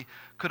possibly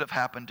could have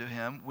happened to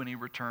him when he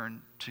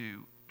returned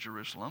to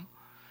Jerusalem.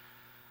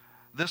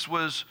 This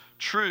was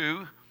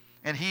true,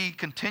 and he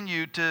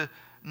continued to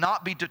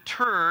not be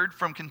deterred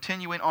from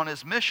continuing on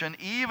his mission,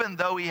 even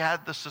though he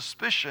had the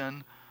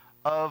suspicion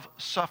of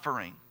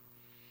suffering.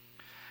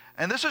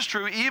 And this is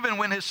true even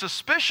when his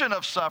suspicion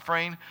of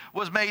suffering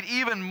was made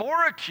even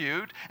more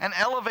acute and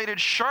elevated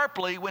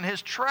sharply when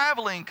his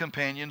traveling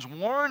companions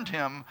warned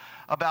him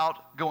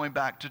about going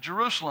back to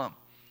Jerusalem.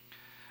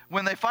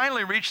 When they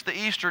finally reached the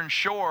eastern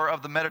shore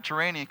of the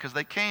Mediterranean, because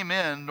they came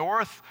in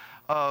north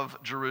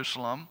of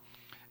Jerusalem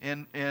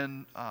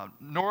in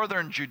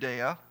northern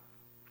Judea,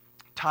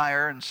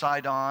 Tyre and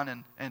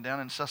Sidon and down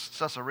in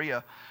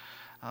Caesarea,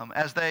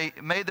 as they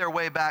made their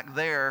way back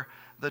there,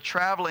 the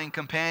traveling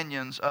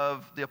companions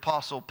of the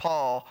Apostle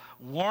Paul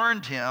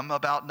warned him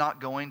about not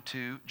going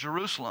to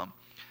Jerusalem.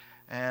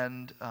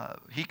 And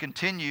he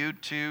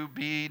continued to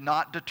be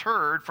not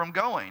deterred from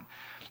going.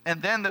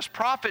 And then this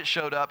prophet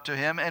showed up to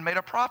him and made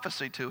a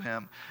prophecy to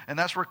him. And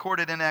that's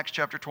recorded in Acts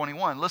chapter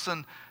 21.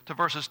 Listen to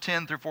verses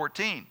 10 through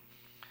 14.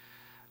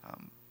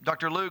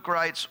 Dr. Luke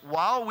writes,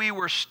 "While we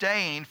were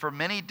staying for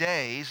many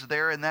days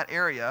there in that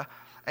area,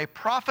 a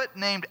prophet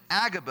named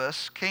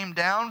Agabus came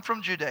down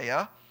from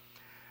Judea,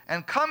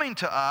 and coming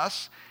to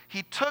us,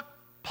 he took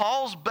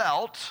Paul's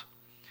belt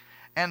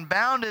and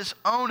bound his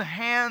own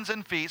hands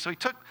and feet." So he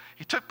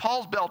took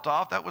Paul's belt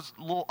off. That was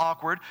a little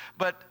awkward.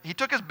 But he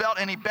took his belt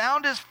and he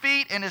bound his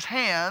feet and his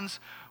hands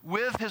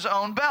with his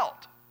own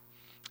belt.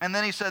 And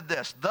then he said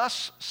this,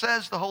 "Thus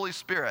says the Holy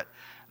Spirit,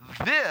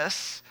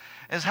 this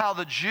is how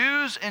the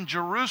Jews in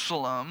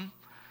Jerusalem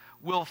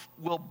will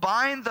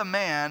bind the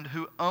man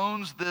who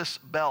owns this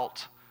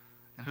belt."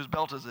 And whose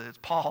belt is it? It's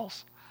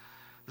Paul's.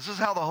 This is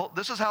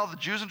how the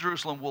Jews in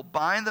Jerusalem will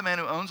bind the man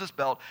who owns this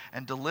belt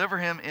and deliver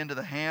him into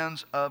the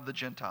hands of the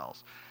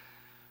Gentiles.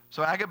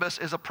 So Agabus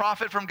is a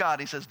prophet from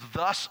God. He says,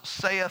 "Thus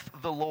saith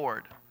the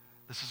Lord."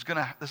 This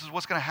is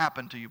what's going to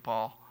happen to you,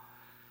 Paul.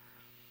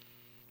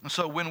 And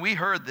so when we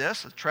heard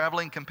this, the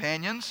traveling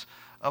companions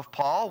of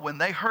Paul, when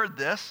they heard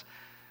this,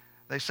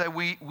 they said,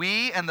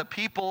 we and the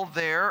people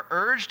there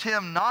urged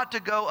him not to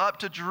go up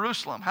to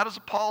Jerusalem. How does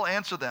Paul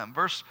answer them?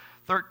 Verse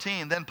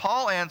 13, "Then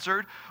Paul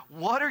answered,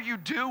 'What are you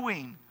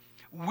doing,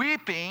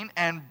 weeping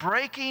and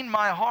breaking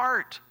my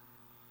heart?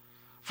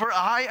 For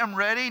I am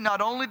ready not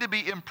only to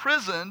be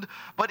imprisoned,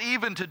 but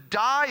even to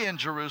die in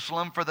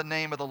Jerusalem for the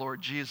name of the Lord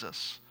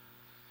Jesus.'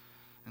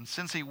 And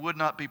since he would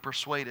not be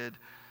persuaded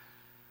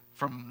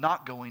from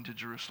not going to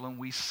Jerusalem,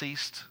 we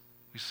ceased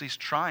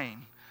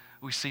trying.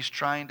 We ceased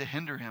trying to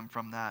hinder him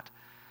from that.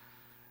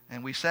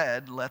 And we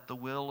said, 'Let the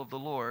will of the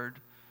Lord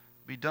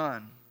be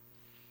done.'"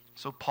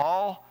 So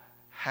Paul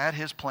had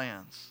his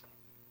plans,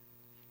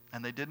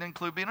 and they didn't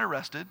include being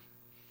arrested.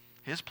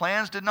 His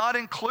plans did not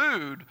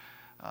include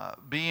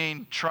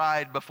being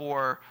tried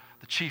before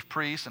the chief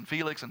priests and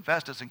Felix and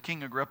Festus and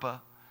King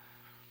Agrippa.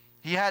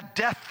 He had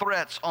death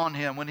threats on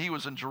him when he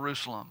was in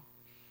Jerusalem,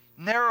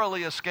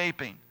 narrowly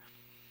escaping,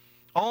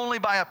 only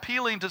by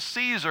appealing to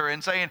Caesar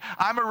and saying,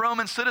 "I'm a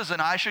Roman citizen,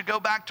 I should go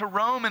back to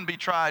Rome and be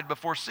tried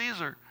before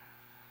Caesar."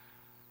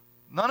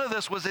 None of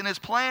this was in his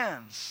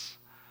plans.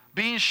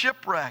 Being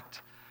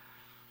shipwrecked.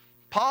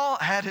 Paul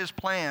had his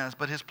plans,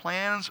 but his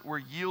plans were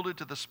yielded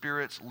to the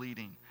Spirit's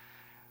leading.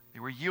 They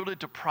were yielded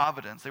to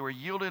providence. They were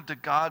yielded to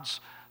God's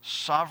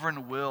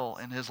sovereign will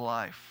in his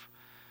life.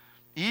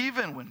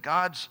 Even when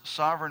God's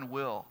sovereign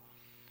will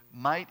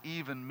might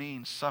even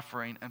mean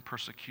suffering and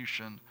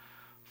persecution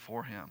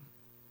for him.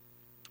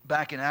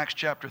 Back in Acts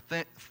chapter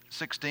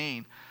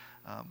 16,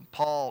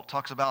 Paul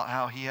talks about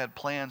how he had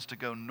plans to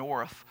go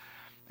north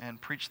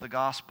and preach the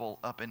gospel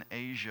up in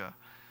Asia.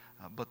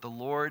 But the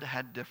Lord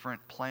had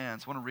different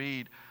plans. I want to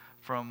read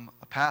from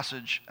a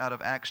passage out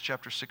of Acts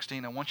chapter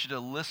 16. I want you to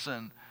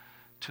listen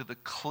to the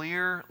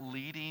clear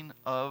leading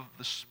of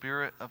the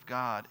Spirit of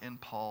God in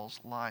Paul's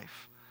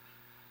life.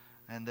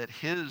 And that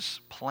his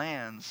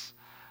plans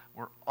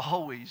were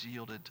always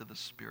yielded to the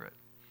Spirit.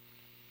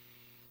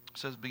 It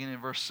says, beginning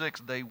in verse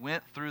 6, they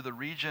went through the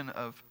region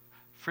of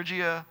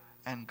Phrygia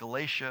and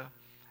Galatia,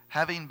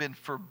 having been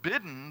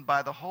forbidden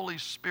by the Holy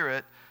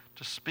Spirit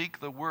to speak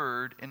the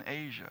word in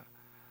Asia.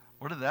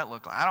 What did that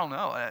look like? I don't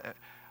know.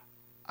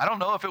 I don't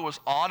know if it was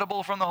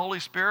audible from the Holy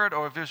Spirit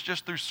or if it's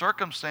just through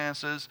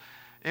circumstances.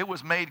 It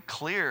was made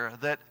clear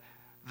that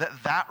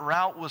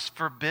route was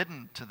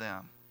forbidden to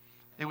them.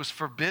 It was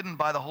forbidden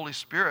by the Holy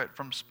Spirit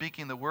from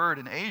speaking the word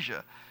in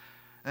Asia.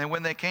 And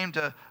when they came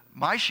to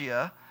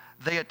Mysia,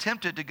 they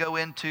attempted to go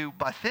into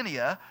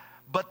Bithynia,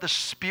 but the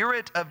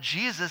Spirit of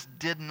Jesus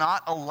did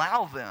not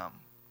allow them.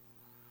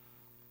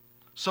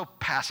 So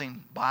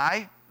passing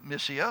by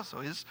Mysia, so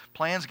his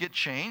plans get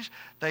changed,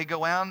 they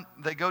go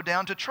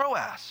down to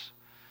Troas.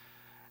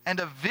 And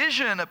a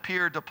vision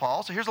appeared to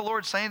Paul. So here's the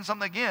Lord saying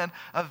something again.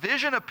 A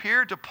vision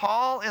appeared to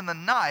Paul in the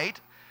night,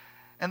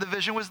 and the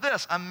vision was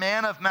this. A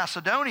man of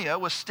Macedonia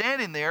was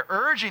standing there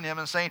urging him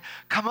and saying,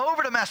 come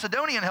over to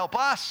Macedonia and help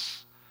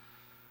us.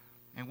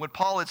 And when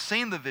Paul had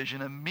seen the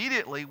vision,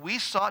 immediately we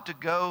sought to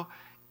go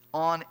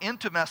on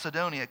into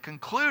Macedonia,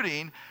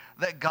 concluding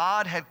that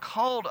God had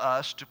called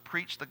us to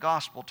preach the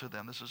gospel to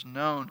them. This is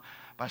known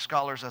by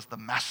scholars as the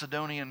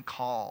Macedonian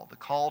call, the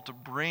call to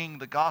bring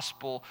the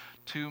gospel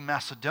to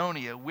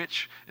Macedonia,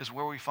 which is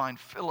where we find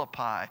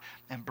Philippi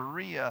and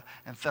Berea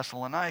and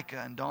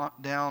Thessalonica and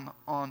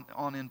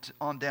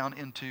on down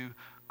into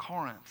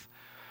Corinth.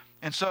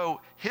 And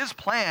so his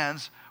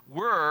plans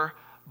were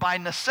by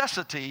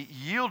necessity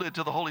yielded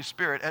to the Holy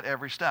Spirit at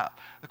every step.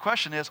 The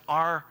question is,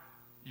 are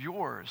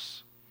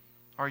yours?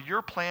 Are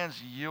your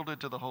plans yielded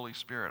to the Holy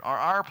Spirit? Are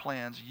our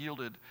plans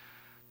yielded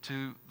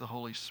to the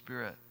Holy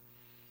Spirit?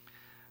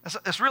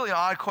 It's really an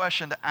odd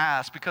question to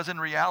ask because in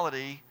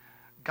reality,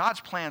 God's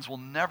plans will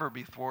never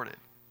be thwarted.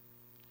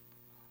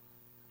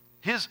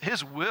 His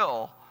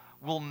will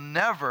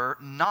never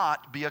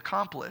not be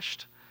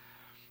accomplished.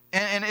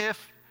 And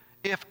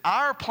if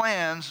our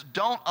plans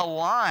don't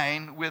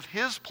align with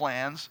his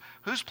plans,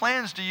 whose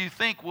plans do you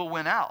think will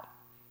win out?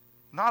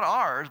 Not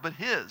ours, but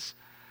his.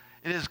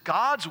 It is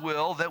God's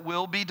will that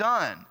will be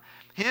done.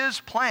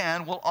 His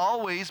plan will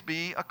always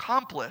be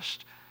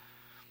accomplished.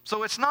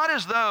 So it's not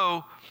as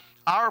though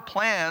our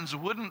plans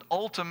wouldn't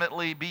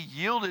ultimately be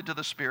yielded to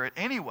the Spirit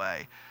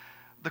anyway.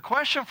 The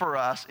question for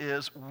us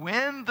is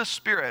when the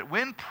Spirit,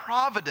 when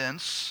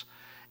providence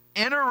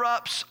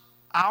interrupts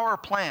our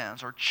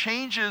plans or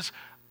changes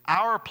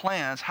our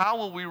plans, how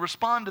will we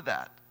respond to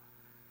that?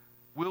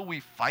 Will we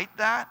fight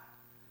that?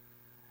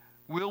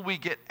 Will we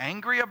get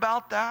angry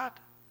about that?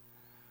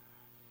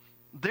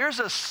 There's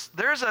a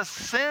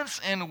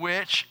sense in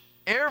which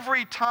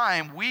every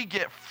time we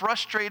get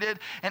frustrated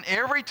and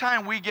every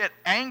time we get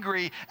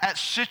angry at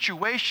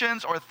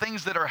situations or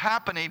things that are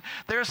happening,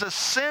 there's a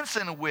sense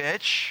in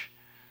which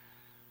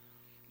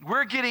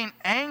we're getting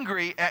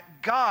angry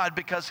at God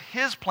because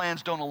his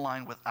plans don't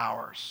align with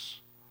ours.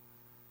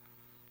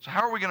 So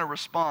how are we going to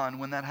respond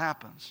when that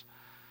happens?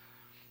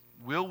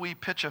 Will we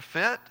pitch a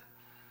fit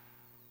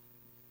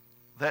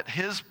that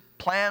his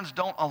plans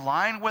don't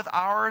align with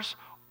ours,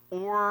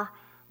 or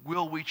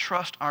will we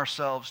trust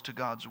ourselves to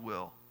God's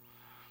will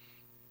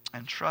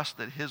and trust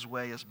that his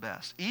way is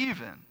best,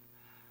 even,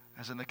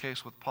 as in the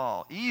case with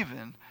Paul,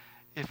 even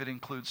if it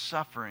includes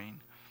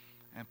suffering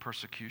and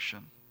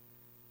persecution?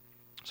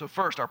 So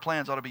first, our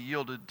plans ought to be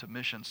yielded to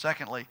mission.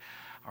 Secondly,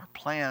 our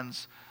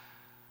plans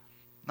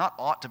not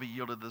ought to be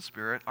yielded to the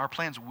Spirit. Our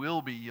plans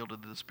will be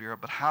yielded to the Spirit,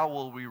 but how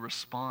will we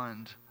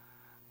respond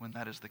when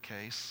that is the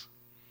case?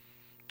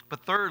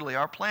 But thirdly,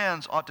 our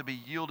plans ought to be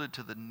yielded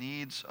to the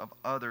needs of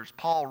others.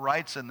 Paul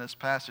writes in this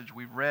passage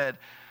we've read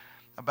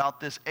about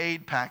this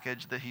aid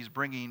package that he's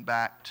bringing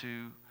back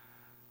to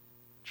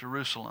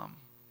Jerusalem.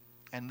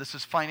 And this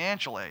is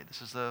financial aid.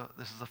 This is a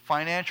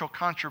financial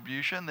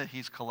contribution that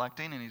he's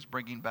collecting and he's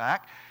bringing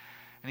back.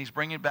 And he's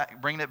bringing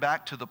it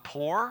back to the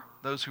poor,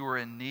 those who are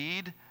in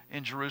need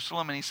in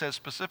Jerusalem. And he says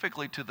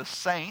specifically to the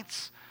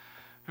saints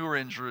who are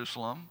in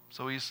Jerusalem.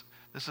 So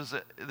this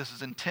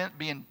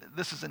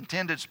is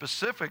intended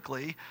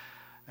specifically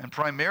and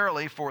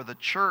primarily for the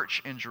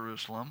church in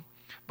Jerusalem.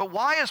 But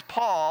why is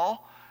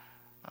Paul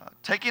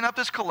taking up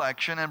this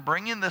collection and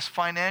bringing this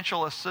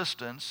financial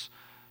assistance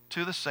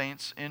to the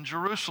saints in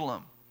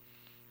Jerusalem?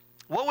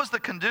 What was the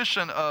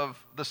condition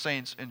of the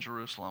saints in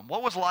Jerusalem?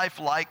 What was life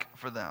like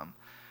for them?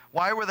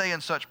 Why were they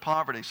in such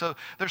poverty? So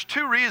there's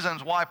two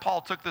reasons why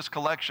Paul took this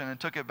collection and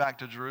took it back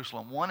to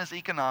Jerusalem. One is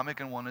economic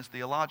and one is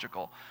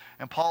theological.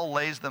 And Paul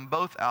lays them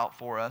both out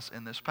for us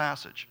in this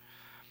passage.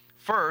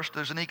 First,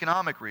 there's an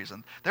economic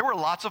reason. There were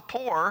lots of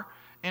poor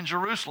in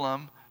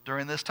Jerusalem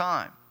during this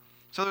time.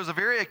 So there's a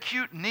very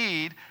acute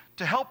need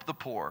to help the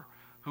poor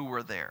who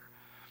were there.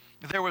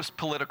 There was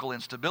political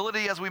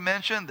instability, as we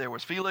mentioned. There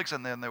was Felix,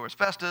 and then there was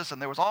Festus,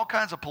 and there was all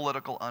kinds of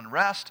political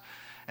unrest,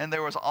 and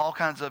there was all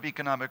kinds of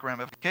economic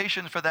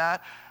ramifications for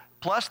that.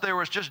 Plus, there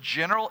was just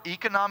general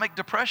economic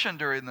depression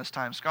during this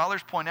time.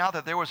 Scholars point out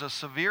that there was a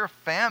severe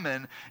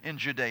famine in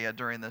Judea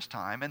during this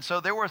time, and so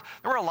there were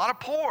a lot of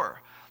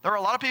poor. There were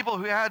a lot of people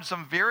who had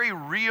some very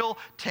real,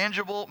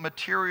 tangible,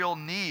 material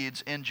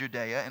needs in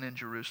Judea and in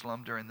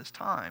Jerusalem during this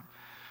time.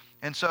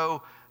 And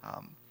so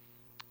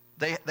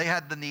they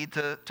had the need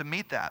to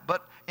meet that.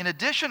 But in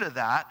addition to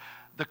that,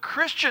 the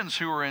Christians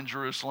who were in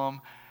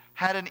Jerusalem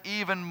had an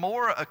even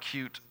more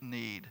acute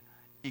need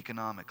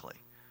economically.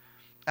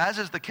 As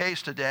is the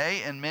case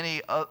today in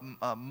many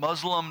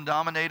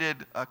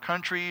Muslim-dominated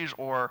countries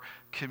or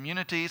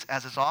communities,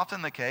 as is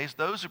often the case,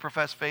 those who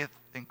profess faith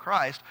in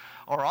Christ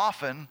are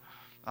often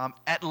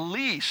at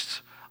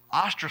least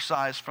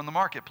ostracized from the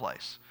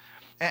marketplace.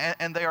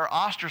 And they are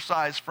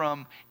ostracized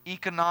from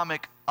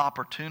economic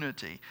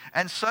opportunity.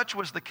 And such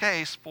was the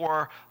case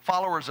for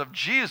followers of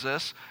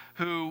Jesus,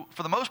 who,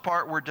 for the most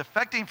part, were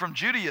defecting from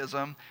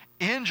Judaism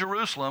in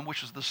Jerusalem,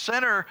 which is the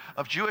center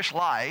of Jewish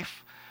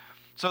life.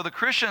 So the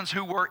Christians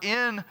who were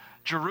in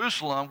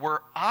Jerusalem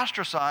were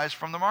ostracized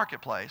from the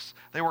marketplace.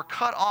 They were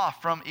cut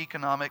off from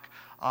economic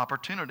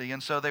opportunity,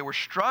 and so they were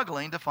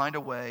struggling to find a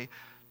way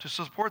to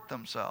support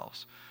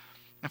themselves.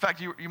 In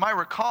fact, you might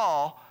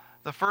recall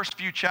the first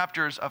few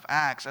chapters of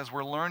Acts as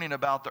we're learning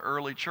about the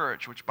early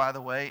church, which, by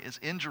the way, is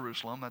in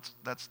Jerusalem.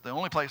 That's the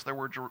only place there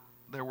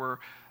were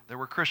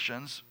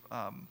Christians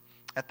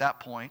at that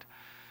point.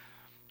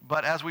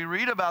 But as we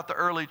read about the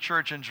early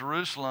church in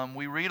Jerusalem,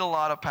 we read a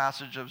lot of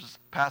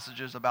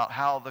passages about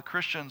how the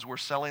Christians were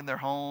selling their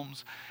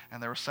homes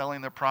and they were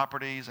selling their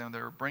properties and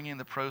they were bringing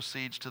the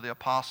proceeds to the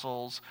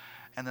apostles.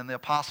 And then the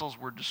apostles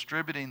were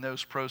distributing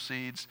those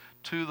proceeds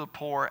to the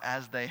poor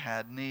as they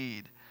had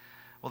need.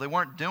 Well, they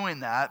weren't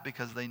doing that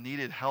because they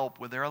needed help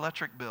with their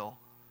electric bill.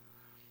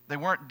 They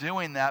weren't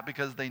doing that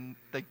because they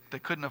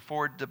couldn't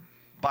afford to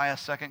buy a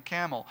second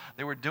camel.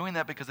 They were doing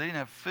that because they didn't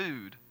have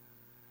food.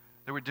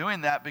 They were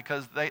doing that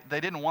because they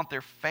didn't want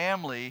their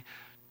family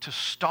to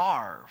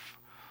starve.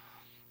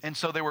 And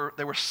so they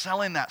were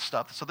selling that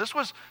stuff. So this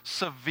was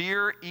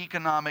severe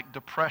economic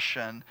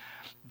depression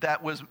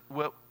that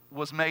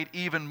was made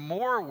even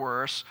more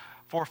worse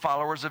for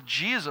followers of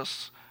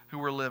Jesus who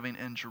were living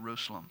in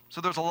Jerusalem.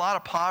 So there's a lot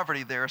of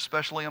poverty there,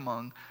 especially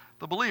among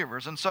the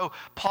believers. And so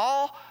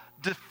Paul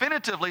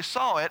definitively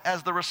saw it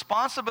as the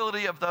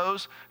responsibility of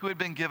those who had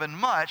been given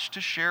much to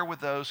share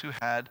with those who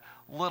had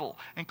little.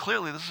 And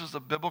clearly this is a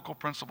biblical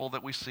principle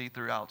that we see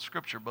throughout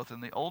Scripture, both in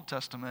the Old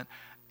Testament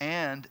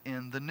and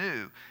in the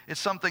New. It's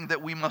something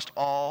that we must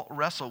all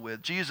wrestle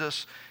with.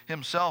 Jesus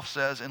himself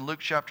says in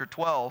Luke chapter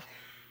 12,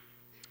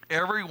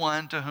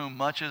 "Everyone to whom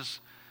much is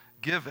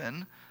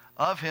given,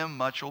 of him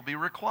much will be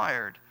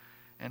required.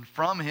 And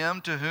from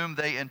him to whom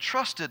they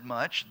entrusted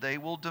much, they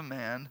will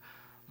demand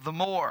the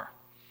more."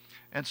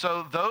 And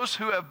so those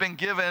who have been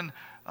given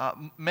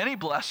many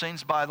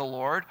blessings by the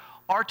Lord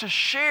are to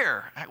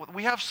share.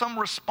 We have some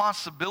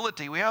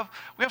responsibility. We have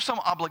some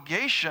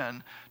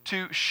obligation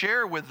to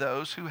share with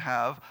those who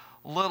have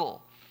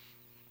little.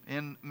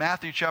 In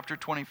Matthew chapter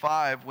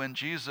 25, when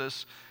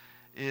Jesus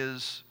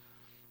is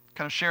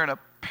kind of sharing a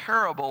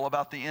parable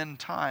about the end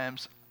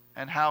times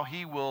and how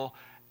he will,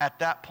 at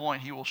that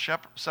point, he will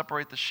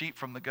separate the sheep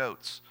from the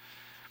goats.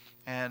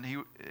 And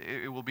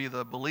it will be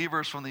the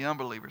believers from the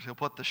unbelievers. He'll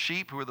put the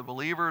sheep, who are the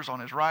believers, on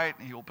his right,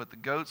 and he will put the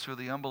goats, who are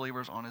the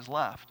unbelievers, on his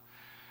left.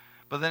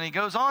 But then he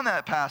goes on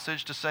that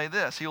passage to say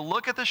this. He'll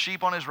look at the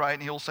sheep on his right,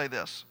 and he'll say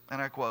this,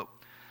 and I quote,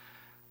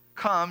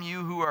 "Come,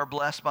 you who are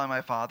blessed by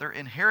my Father,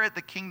 inherit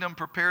the kingdom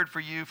prepared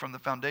for you from the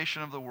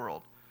foundation of the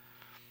world.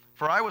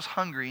 For I was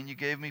hungry, and you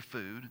gave me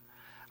food.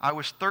 I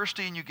was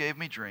thirsty, and you gave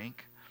me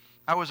drink.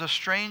 I was a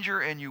stranger,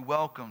 and you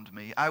welcomed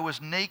me. I was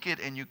naked,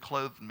 and you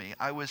clothed me.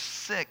 I was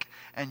sick,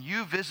 and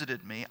you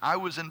visited me. I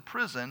was in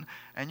prison,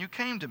 and you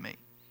came to me."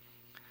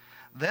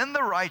 Then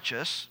the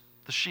righteous,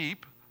 the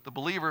sheep, the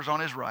believers on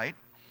his right,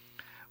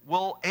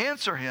 will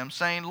answer him,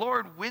 saying,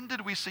 "Lord, when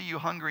did we see you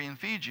hungry and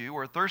feed you,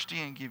 or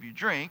thirsty and give you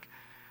drink?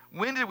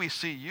 When did we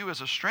see you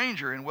as a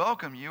stranger and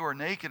welcome you, or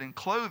naked and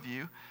clothe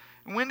you?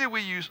 When did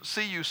we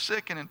see you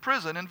sick and in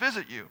prison and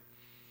visit you?"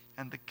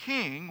 And the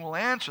king will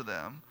answer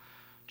them,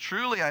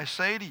 "Truly I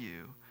say to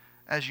you,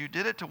 as you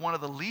did it to one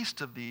of the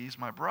least of these,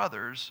 my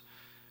brothers,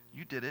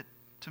 you did it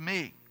to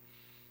me."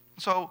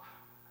 So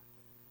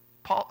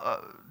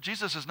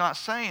Jesus is not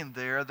saying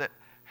there that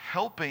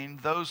helping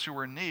those who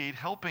are in need,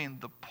 helping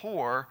the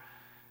poor,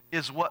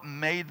 is what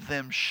made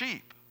them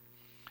sheep.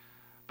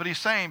 But he's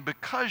saying,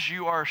 because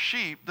you are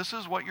sheep, this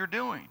is what you're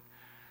doing.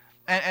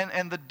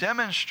 And the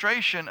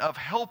demonstration of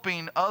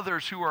helping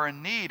others who are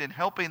in need and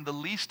helping the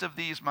least of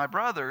these, my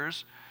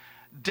brothers,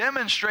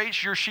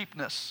 demonstrates your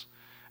sheepness.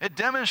 It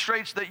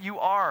demonstrates that you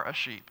are a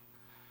sheep.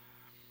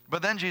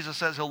 But then Jesus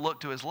says he'll look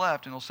to his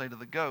left and he'll say to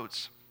the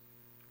goats,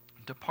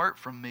 "Depart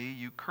from me,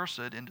 you cursed,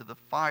 into the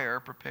fire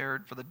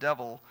prepared for the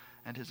devil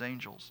and his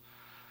angels.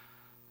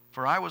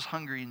 For I was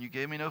hungry and you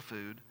gave me no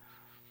food.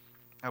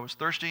 I was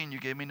thirsty and you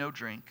gave me no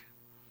drink.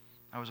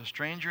 I was a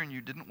stranger and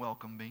you didn't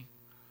welcome me.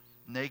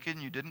 Naked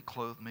and you didn't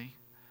clothe me.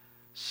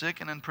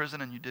 Sick and in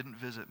prison and you didn't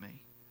visit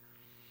me."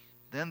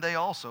 Then they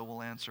also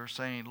will answer,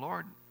 saying,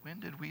 "Lord, when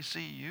did we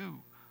see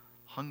you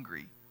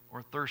hungry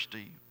or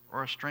thirsty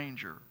or a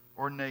stranger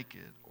or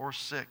naked or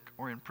sick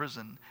or in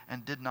prison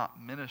and did not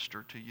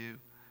minister to you?"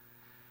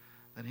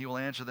 Then he will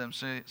answer them,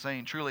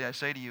 saying, "Truly I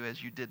say to you,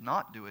 as you did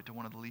not do it to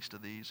one of the least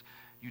of these,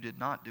 you did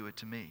not do it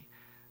to me.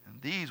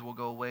 And these will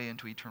go away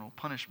into eternal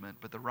punishment,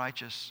 but the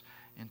righteous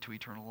into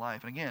eternal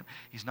life." And again,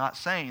 he's not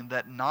saying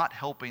that not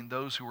helping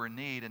those who were in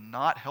need and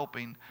not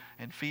helping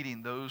and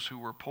feeding those who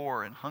were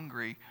poor and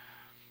hungry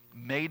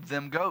made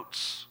them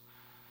goats.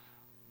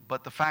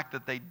 But the fact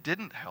that they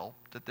didn't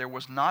help, that there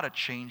was not a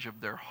change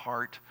of their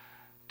heart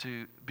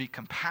to be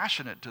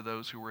compassionate to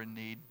those who were in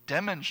need,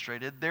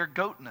 demonstrated their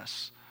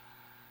goatness.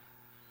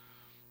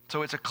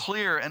 So it's a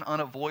clear and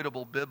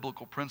unavoidable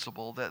biblical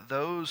principle that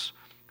those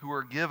who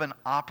are given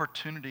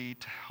opportunity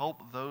to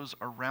help those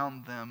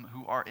around them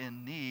who are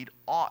in need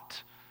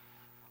ought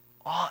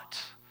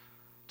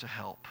to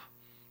help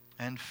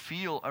and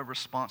feel a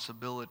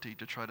responsibility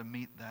to try to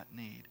meet that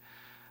need.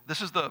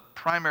 This is the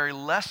primary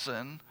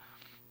lesson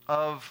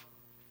of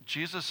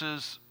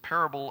Jesus'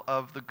 parable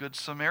of the Good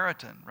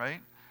Samaritan,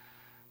 right?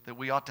 That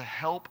we ought to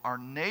help our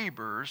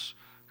neighbors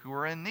who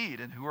are in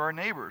need. And who are our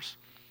neighbors?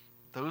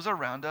 Those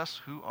around us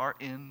who are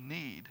in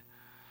need.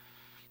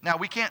 Now,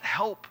 we can't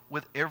help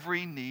with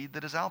every need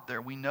that is out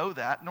there. We know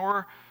that,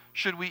 nor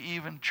should we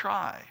even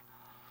try.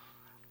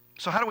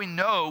 So how do we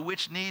know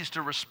which needs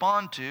to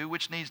respond to,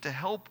 which needs to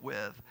help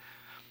with?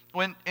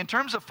 When, in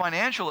terms of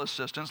financial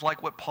assistance,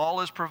 like what Paul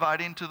is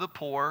providing to the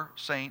poor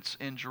saints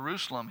in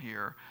Jerusalem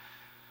here,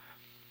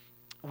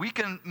 we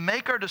can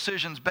make our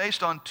decisions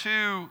based on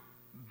two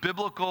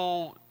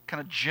biblical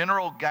kind of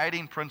general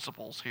guiding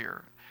principles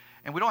here.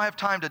 And we don't have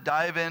time to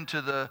dive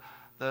into the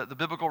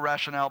biblical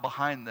rationale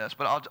behind this,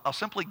 but I'll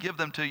simply give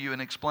them to you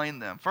and explain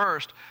them.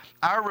 First,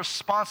 our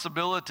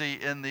responsibility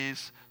in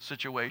these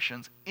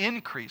situations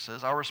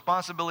increases. Our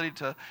responsibility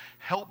to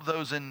help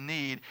those in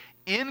need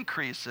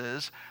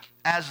increases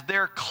as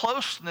their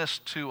closeness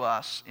to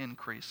us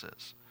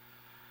increases.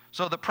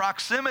 So the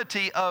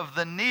proximity of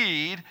the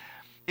need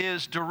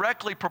is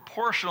directly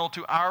proportional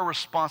to our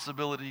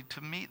responsibility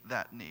to meet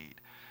that need.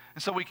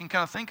 And so we can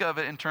kind of think of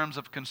it in terms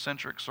of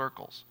concentric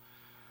circles.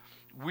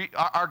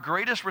 Our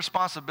greatest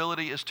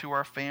responsibility is to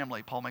our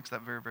family. Paul makes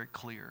that very, very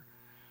clear.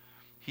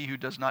 He who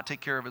does not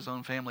take care of his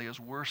own family is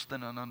worse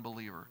than an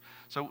unbeliever.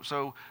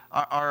 So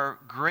our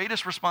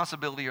greatest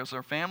responsibility is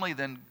our family.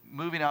 Then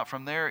moving out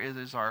from there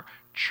is our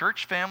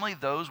church family,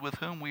 those with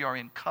whom we are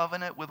in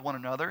covenant with one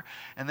another.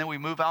 And then we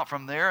move out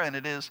from there, and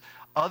it is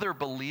other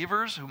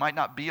believers who might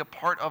not be a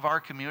part of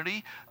our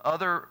community,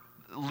 other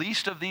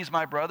least of these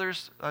my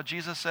brothers,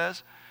 Jesus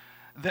says.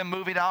 Then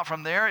moving out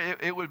from there,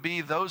 it would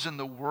be those in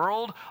the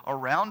world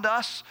around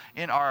us,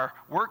 in our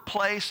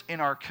workplace,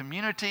 in our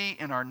community,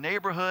 in our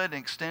neighborhood, and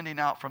extending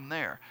out from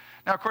there.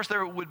 Now, of course,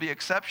 there would be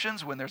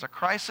exceptions when there's a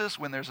crisis,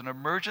 when there's an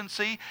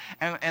emergency,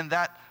 and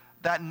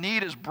that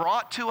need is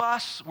brought to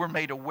us. We're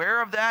made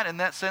aware of that. In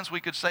that sense,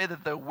 we could say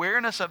that the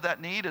awareness of that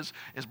need is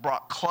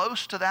brought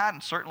close to that,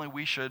 and certainly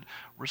we should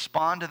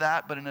respond to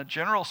that. But in a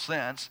general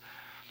sense,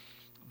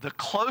 the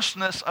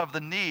closeness of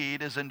the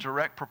need is in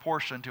direct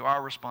proportion to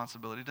our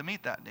responsibility to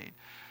meet that need.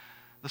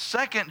 The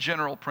second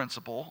general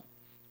principle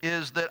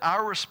is that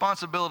our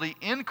responsibility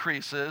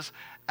increases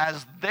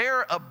as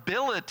their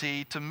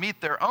ability to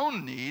meet their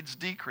own needs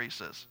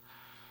decreases.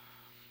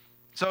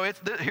 So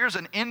here's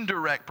an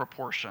indirect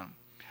proportion.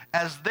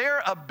 As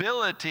their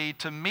ability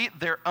to meet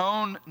their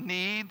own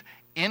need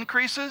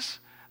increases,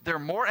 they're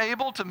more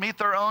able to meet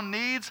their own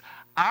needs,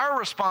 our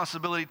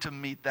responsibility to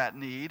meet that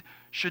need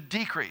should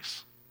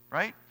decrease,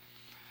 right?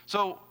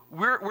 So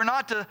we're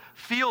not to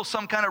feel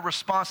some kind of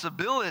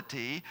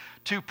responsibility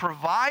to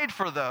provide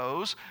for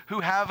those who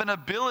have an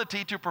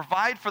ability to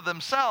provide for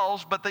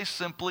themselves, but they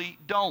simply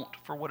don't,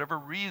 for whatever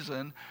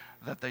reason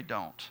that they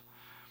don't.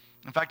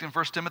 In fact, in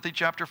 1 Timothy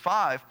chapter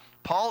 5,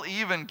 Paul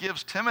even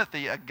gives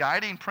Timothy a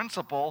guiding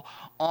principle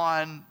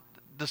on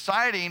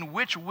deciding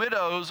which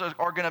widows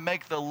are going to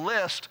make the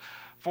list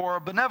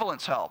for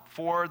benevolence help,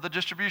 for the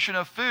distribution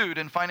of food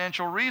and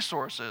financial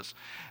resources.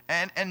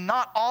 And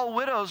not all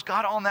widows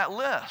got on that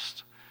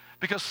list,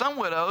 because some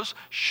widows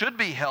should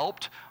be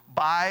helped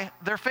by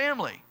their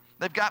family.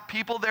 They've got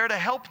people there to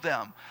help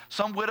them.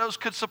 Some widows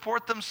could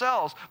support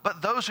themselves,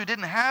 but those who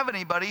didn't have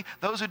anybody,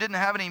 those who didn't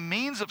have any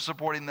means of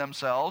supporting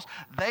themselves,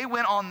 they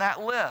went on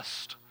that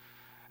list.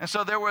 And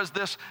so there was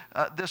this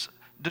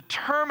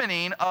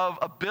determining of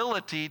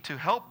ability to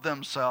help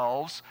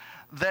themselves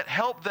that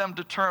helped them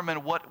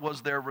determine what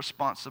was their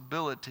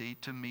responsibility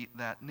to meet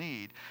that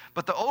need.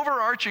 But the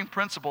overarching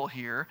principle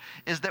here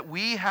is that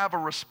we have a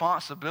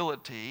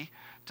responsibility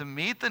to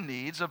meet the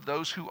needs of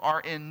those who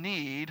are in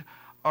need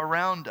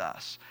around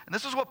us. And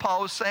this is what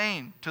Paul is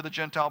saying to the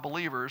Gentile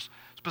believers,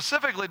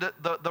 specifically to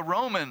the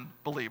Roman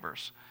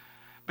believers,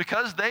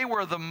 because they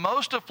were the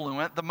most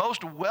affluent, the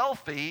most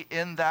wealthy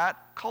in that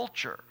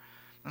culture.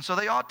 And so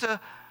they ought to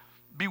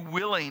be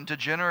willing to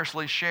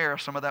generously share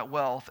some of that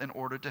wealth in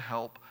order to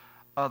help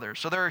others.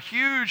 So there are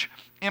huge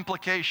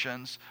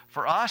implications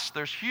for us.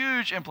 There's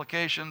huge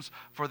implications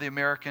for the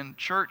American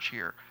church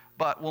here.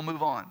 But we'll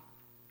move on,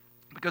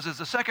 because it's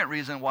the second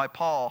reason why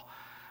Paul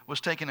was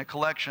taking a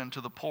collection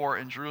to the poor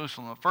in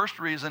Jerusalem. The first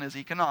reason is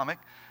economic.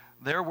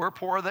 There were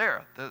poor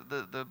there.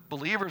 The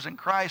believers in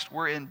Christ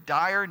were in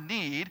dire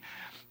need,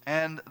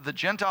 and the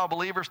Gentile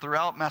believers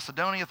throughout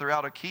Macedonia,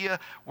 throughout Achaia,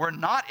 were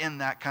not in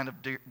that kind of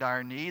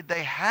dire need.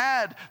 They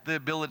had the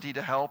ability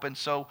to help, and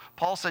so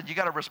Paul said, you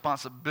got a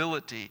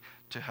responsibility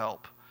to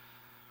help.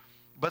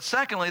 But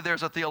secondly,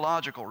 there's a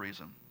theological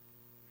reason.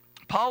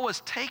 Paul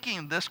was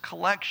taking this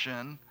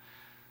collection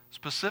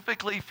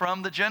specifically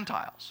from the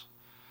Gentiles.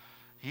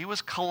 He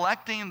was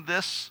collecting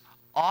this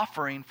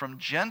offering from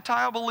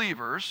Gentile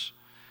believers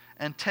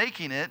and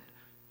taking it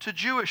to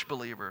Jewish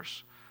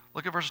believers.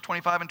 Look at verses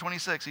 25 and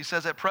 26. He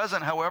says, at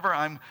present, however,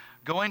 I'm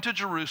going to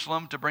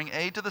Jerusalem to bring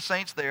aid to the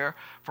saints there,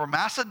 for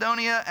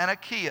Macedonia and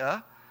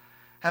Achaia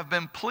have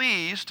been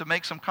pleased to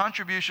make some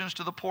contributions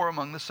to the poor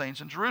among the saints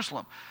in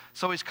Jerusalem.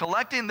 So he's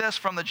collecting this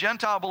from the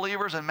Gentile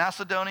believers in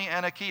Macedonia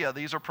and Achaia.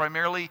 These are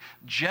primarily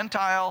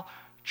Gentile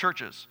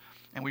churches.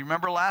 And we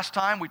remember last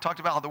time we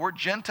talked about how the word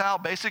Gentile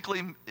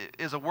basically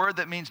is a word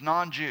that means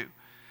non-Jew.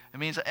 It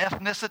means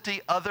ethnicity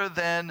other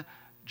than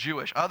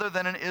Jewish, other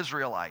than an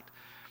Israelite.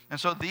 And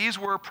so these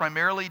were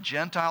primarily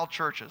Gentile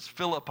churches: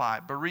 Philippi,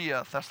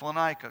 Berea,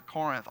 Thessalonica,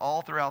 Corinth,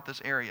 all throughout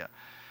this area.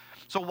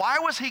 So why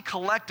was he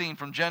collecting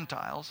from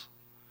Gentiles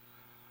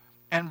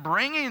and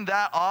bringing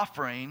that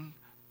offering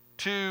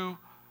to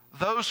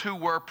those who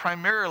were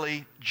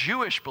primarily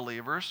Jewish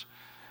believers,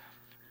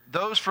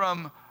 those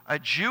from a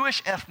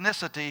Jewish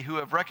ethnicity who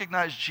have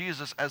recognized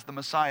Jesus as the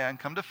Messiah and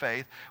come to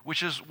faith,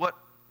 which is what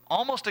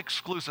almost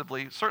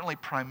exclusively, certainly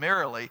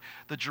primarily,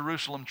 the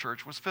Jerusalem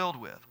church was filled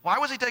with? Why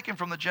was he taking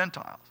from the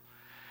Gentiles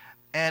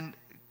and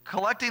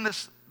collecting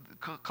this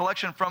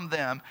collection from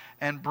them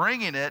and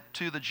bringing it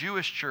to the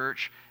Jewish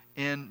church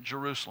in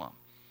Jerusalem?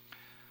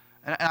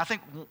 And I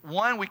think,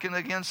 one, we can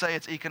again say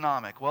it's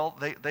economic. Well,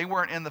 they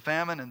weren't in the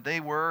famine, and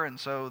they were, and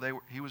so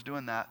he was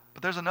doing that.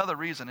 But there's another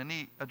reason, and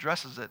he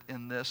addresses it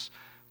in this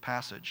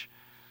passage.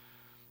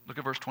 Look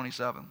at verse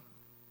 27.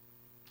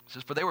 It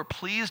says, for they were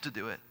pleased to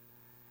do it,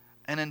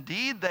 and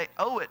indeed they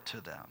owe it to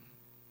them.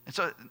 And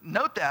so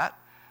note that.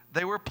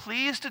 They were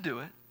pleased to do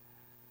it,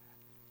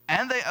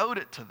 and they owed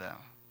it to them.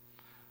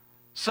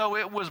 So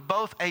it was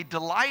both a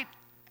delight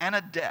and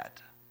a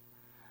debt.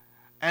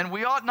 And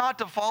we ought not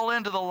to fall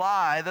into the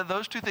lie that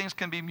those two things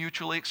can be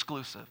mutually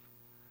exclusive.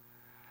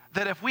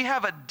 That if we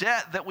have a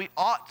debt that we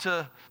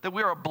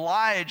are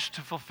obliged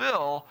to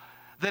fulfill,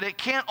 that it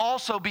can't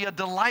also be a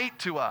delight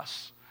to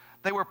us.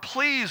 They were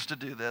pleased to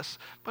do this,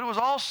 but it was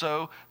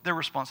also their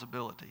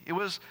responsibility. It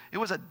was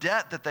a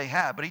debt that they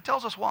had, but he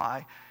tells us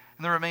why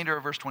in the remainder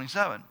of verse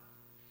 27.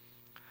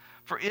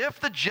 For if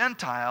the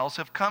Gentiles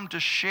have come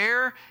to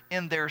share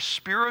in their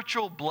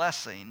spiritual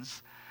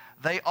blessings,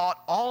 they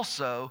ought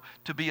also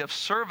to be of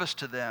service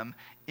to them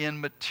in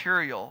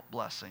material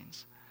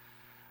blessings.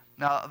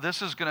 Now,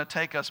 this is going to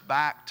take us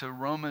back to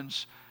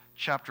Romans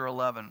chapter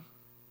 11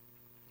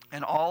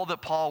 and all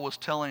that Paul was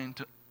telling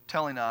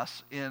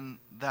us in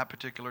that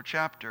particular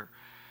chapter,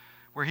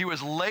 where he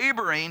was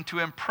laboring to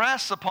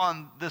impress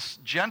upon this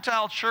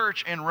Gentile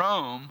church in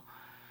Rome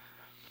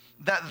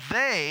that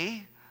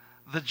they,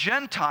 the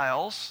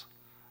Gentiles,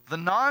 the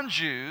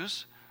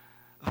non-Jews,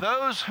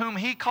 those whom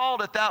he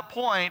called at that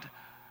point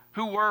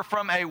who were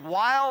from a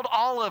wild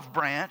olive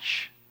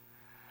branch,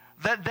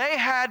 that they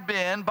had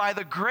been, by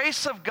the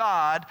grace of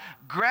God,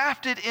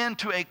 grafted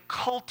into a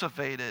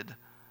cultivated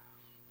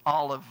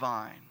olive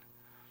vine.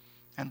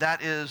 And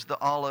that is the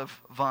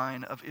olive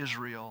vine of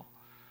Israel,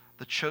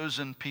 the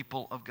chosen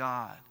people of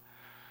God.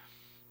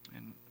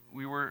 And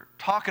we were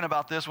talking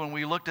about this when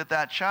we looked at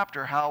that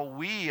chapter, how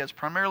we, as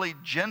primarily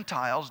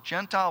Gentiles,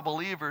 Gentile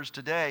believers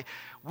today,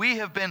 we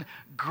have been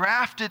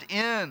grafted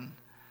in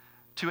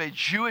to a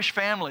Jewish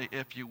family,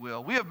 if you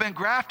will. We have been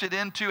grafted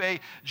into a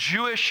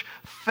Jewish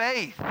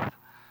faith.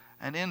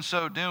 And in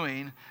so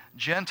doing,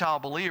 Gentile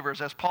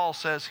believers, as Paul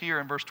says here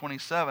in verse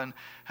 27,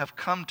 have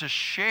come to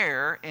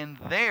share in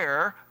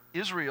their,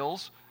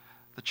 Israel's,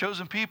 the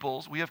chosen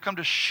peoples, we have come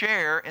to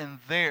share in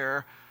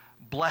their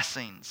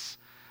blessings.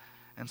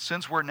 And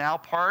since we're now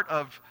part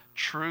of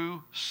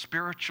true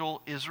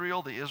spiritual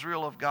Israel, the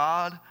Israel of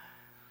God,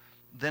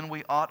 then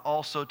we ought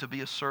also to be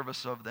a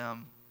service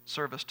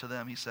to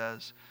them, he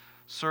says.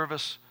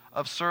 Service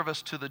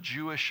to the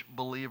Jewish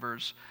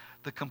believers,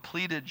 the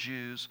completed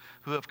Jews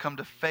who have come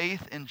to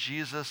faith in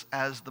Jesus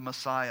as the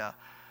Messiah.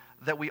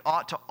 that we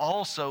ought to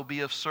also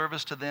be of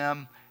service to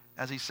them,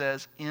 as he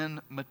says,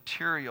 in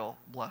material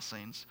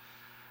blessings.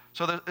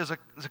 So there's a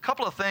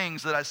couple of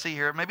things that I see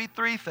here, maybe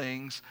three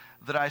things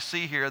that I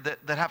see here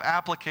that have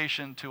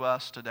application to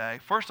us today.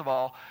 First of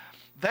all,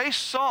 they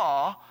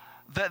saw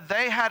that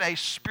they had a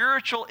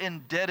spiritual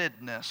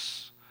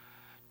indebtedness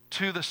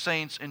to the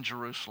saints in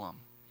Jerusalem.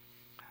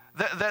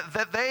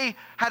 That they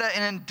had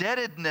an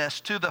indebtedness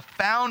to the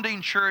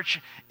founding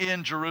church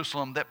in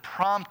Jerusalem that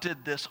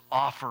prompted this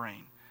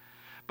offering.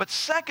 But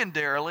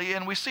secondarily,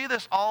 and we see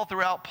this all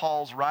throughout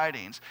Paul's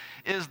writings,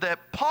 is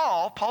that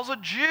Paul's a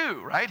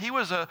Jew, right? He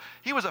was a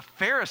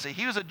Pharisee.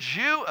 He was a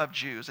Jew of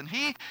Jews. And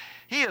he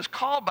is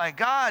called by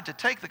God to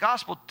take the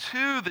gospel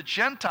to the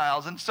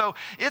Gentiles. And so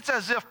it's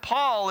as if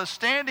Paul is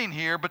standing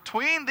here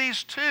between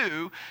these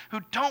two who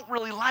don't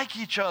really like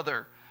each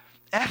other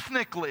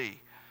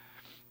ethnically.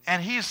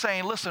 And he's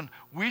saying, listen,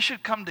 we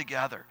should come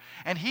together.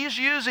 And he's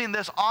using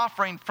this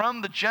offering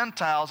from the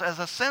Gentiles as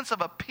a sense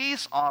of a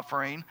peace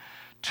offering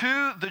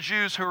to the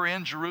Jews who are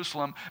in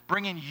Jerusalem,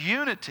 bringing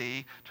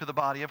unity to the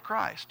body of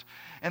Christ.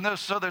 And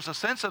so there's a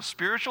sense of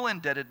spiritual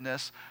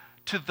indebtedness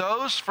to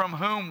those from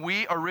whom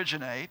we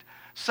originate.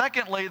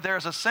 Secondly,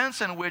 there's a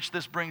sense in which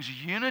this brings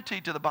unity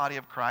to the body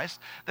of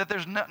Christ, that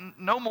there's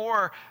no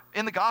more,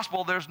 in the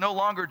gospel, there's no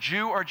longer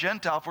Jew or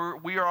Gentile, for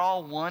we are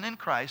all one in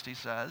Christ, he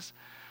says.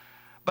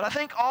 But I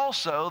think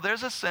also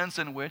there's a sense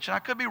in which, and I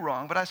could be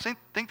wrong, but I think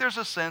there's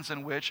a sense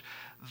in which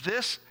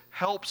this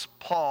helps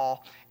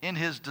Paul in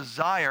his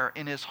desire,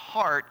 in his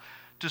heart,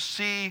 to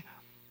see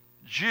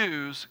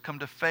Jews come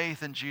to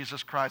faith in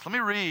Jesus Christ. Let me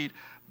read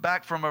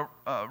back from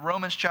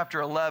Romans chapter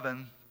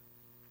 11,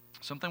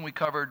 something we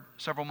covered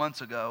several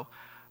months ago,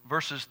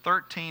 verses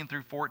 13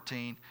 through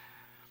 14.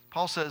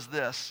 Paul says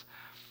this.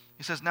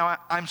 He says, "Now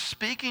I'm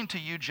speaking to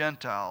you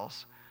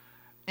Gentiles,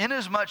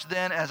 inasmuch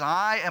then as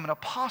I am an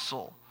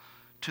apostle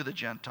to the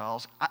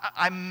Gentiles,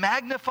 I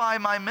magnify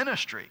my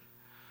ministry.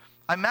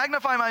 I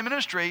magnify my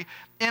ministry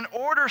in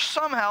order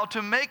somehow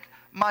to make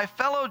my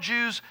fellow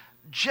Jews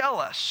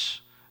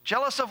jealous.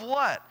 Jealous of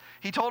what?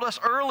 He told us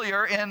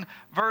earlier in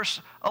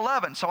verse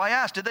 11. So I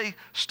asked, did they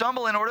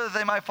stumble in order that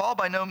they might fall?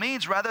 By no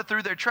means. Rather,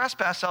 through their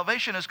trespass,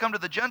 salvation has come to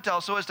the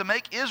Gentiles so as to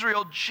make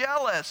Israel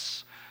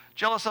jealous.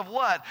 Jealous of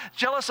what?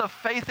 Jealous of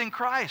faith in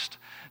Christ.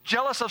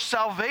 Jealous of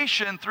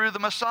salvation through the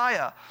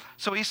Messiah.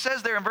 So he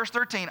says there in verse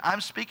 13,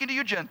 I'm speaking to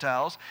you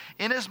Gentiles,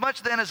 inasmuch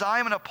then as I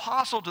am an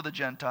apostle to the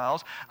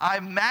Gentiles, I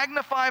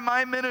magnify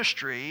my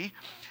ministry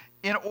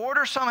in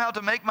order somehow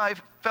to make my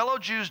fellow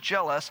Jews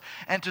jealous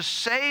and to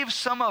save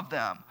some of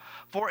them.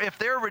 For if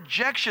their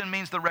rejection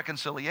means the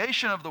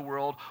reconciliation of the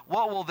world,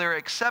 what will their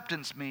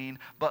acceptance mean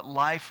but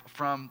life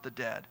from the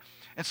dead?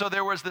 And so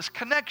there was this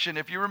connection,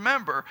 if you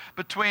remember,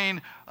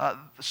 between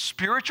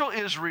spiritual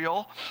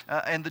Israel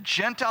and the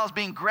Gentiles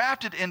being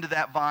grafted into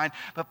that vine.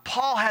 But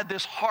Paul had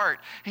this heart.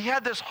 He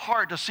had this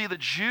heart to see the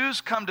Jews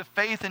come to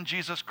faith in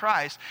Jesus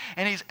Christ.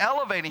 And he's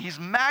elevating, he's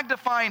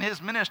magnifying his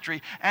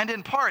ministry. And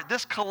in part,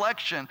 this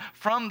collection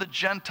from the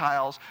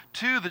Gentiles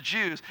to the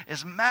Jews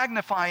is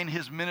magnifying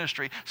his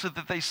ministry so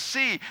that they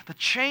see the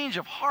change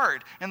of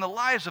heart in the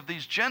lives of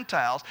these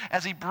Gentiles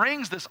as he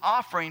brings this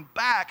offering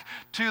back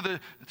to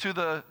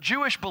the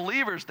Jewish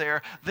believers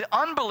there. The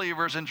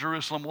unbelievers in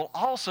Jerusalem will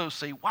also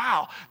see,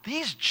 wow,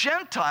 these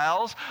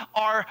Gentiles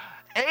are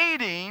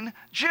aiding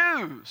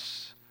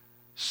Jews.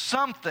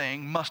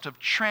 Something must have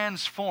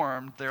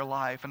transformed their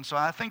life. And so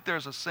I think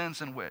there's a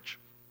sense in which,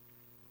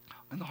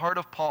 in the heart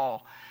of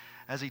Paul,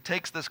 as he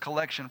takes this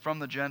collection from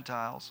the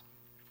Gentiles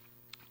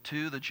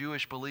to the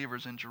Jewish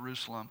believers in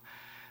Jerusalem,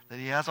 that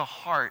he has a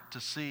heart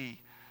to see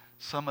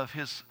some of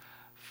his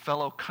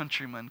fellow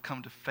countrymen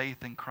come to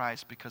faith in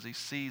Christ because he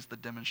sees the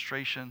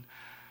demonstration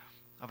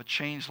of a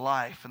changed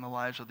life in the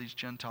lives of these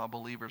Gentile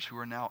believers who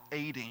are now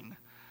aiding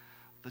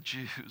the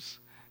Jews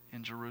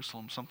in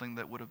Jerusalem, something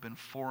that would have been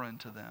foreign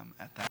to them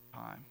at that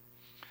time.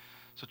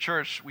 So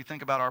church, we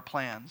think about our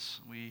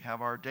plans. We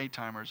have our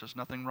daytimers. There's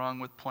nothing wrong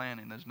with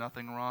planning. There's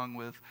nothing wrong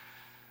with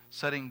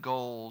setting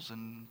goals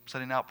and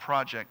setting out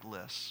project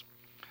lists.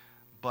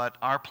 But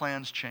our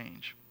plans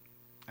change,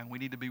 and we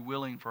need to be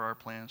willing for our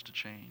plans to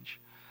change.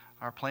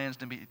 Our plans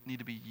need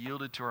to be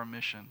yielded to our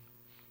mission.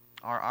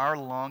 Are our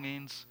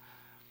longings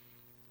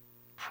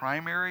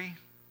primary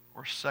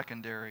or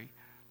secondary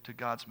to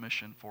God's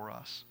mission for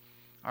us?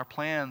 Our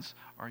plans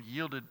are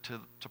yielded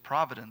to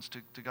providence,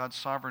 to God's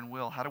sovereign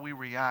will. How do we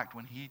react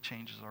when he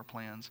changes our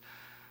plans?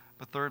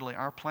 But thirdly,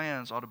 our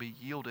plans ought to be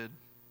yielded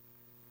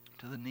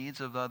to the needs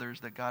of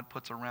others that God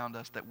puts around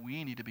us that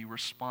we need to be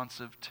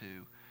responsive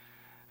to,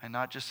 and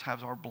not just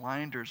have our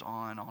blinders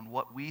on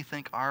what we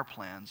think our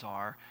plans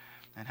are,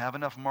 and have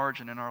enough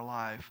margin in our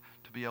life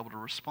to be able to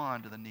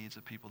respond to the needs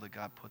of people that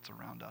God puts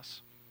around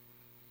us,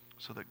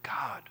 so that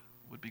God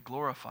would be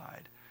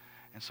glorified,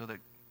 and so that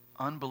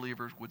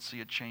unbelievers would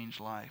see a changed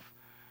life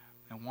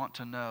and want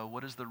to know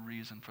what is the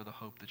reason for the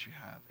hope that you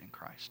have in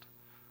Christ.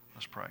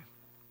 Let's pray.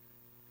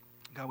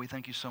 God, we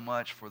thank you so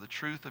much for the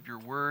truth of your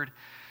word,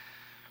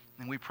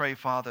 and we pray,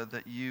 Father,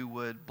 that you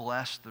would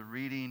bless the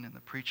reading and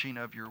the preaching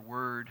of your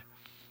word,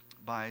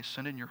 by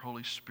sending your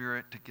Holy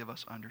Spirit to give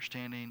us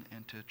understanding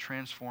and to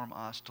transform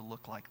us to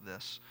look like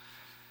this.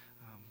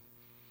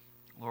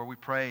 Lord, we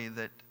pray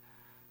that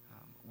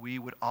we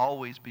would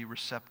always be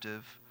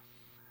receptive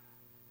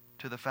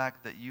to the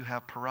fact that you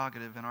have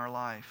prerogative in our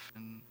life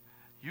and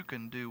you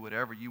can do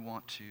whatever you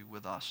want to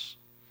with us.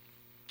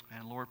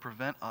 And Lord,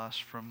 prevent us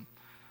from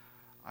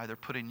either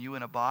putting you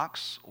in a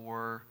box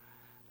or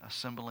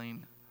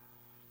assembling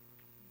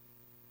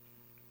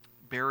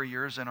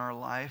barriers in our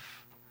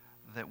life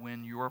that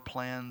when your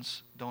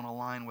plans don't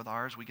align with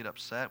ours, we get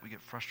upset, we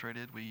get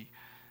frustrated, we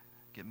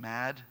get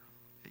mad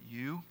at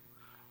you.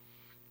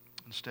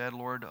 Instead,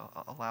 Lord,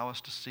 allow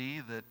us to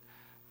see that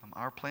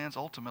our plans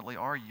ultimately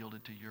are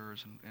yielded to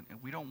yours, and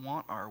we don't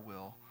want our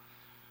will.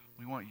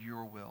 We want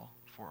your will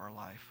for our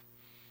life.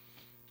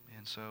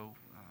 And so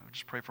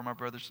just pray for my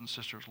brothers and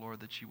sisters, Lord,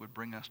 that you would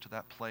bring us to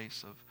that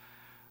place of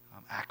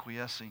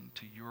acquiescing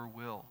to your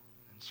will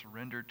and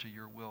surrender to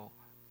your will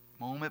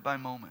moment by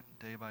moment,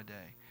 day by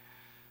day.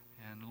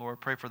 And Lord,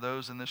 pray for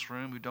those in this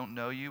room who don't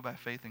know you by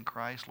faith in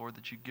Christ, Lord,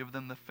 that you give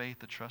them the faith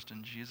to trust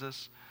in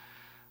Jesus,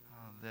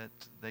 that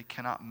they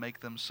cannot make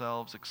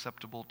themselves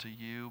acceptable to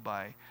you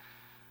by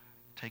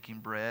taking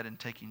bread and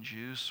taking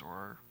juice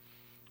or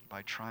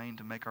by trying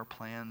to make our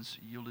plans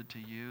yielded to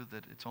you,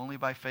 that it's only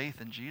by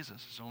faith in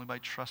Jesus, it's only by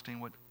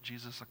trusting what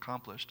Jesus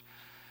accomplished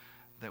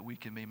that we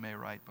can be made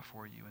right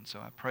before you. And so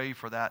I pray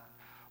for that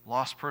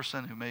lost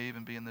person who may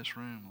even be in this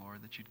room,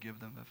 Lord, that you'd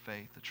give them the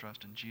faith to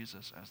trust in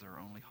Jesus as their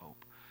only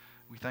hope.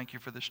 We thank you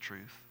for this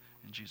truth.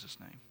 In Jesus'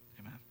 name,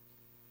 amen.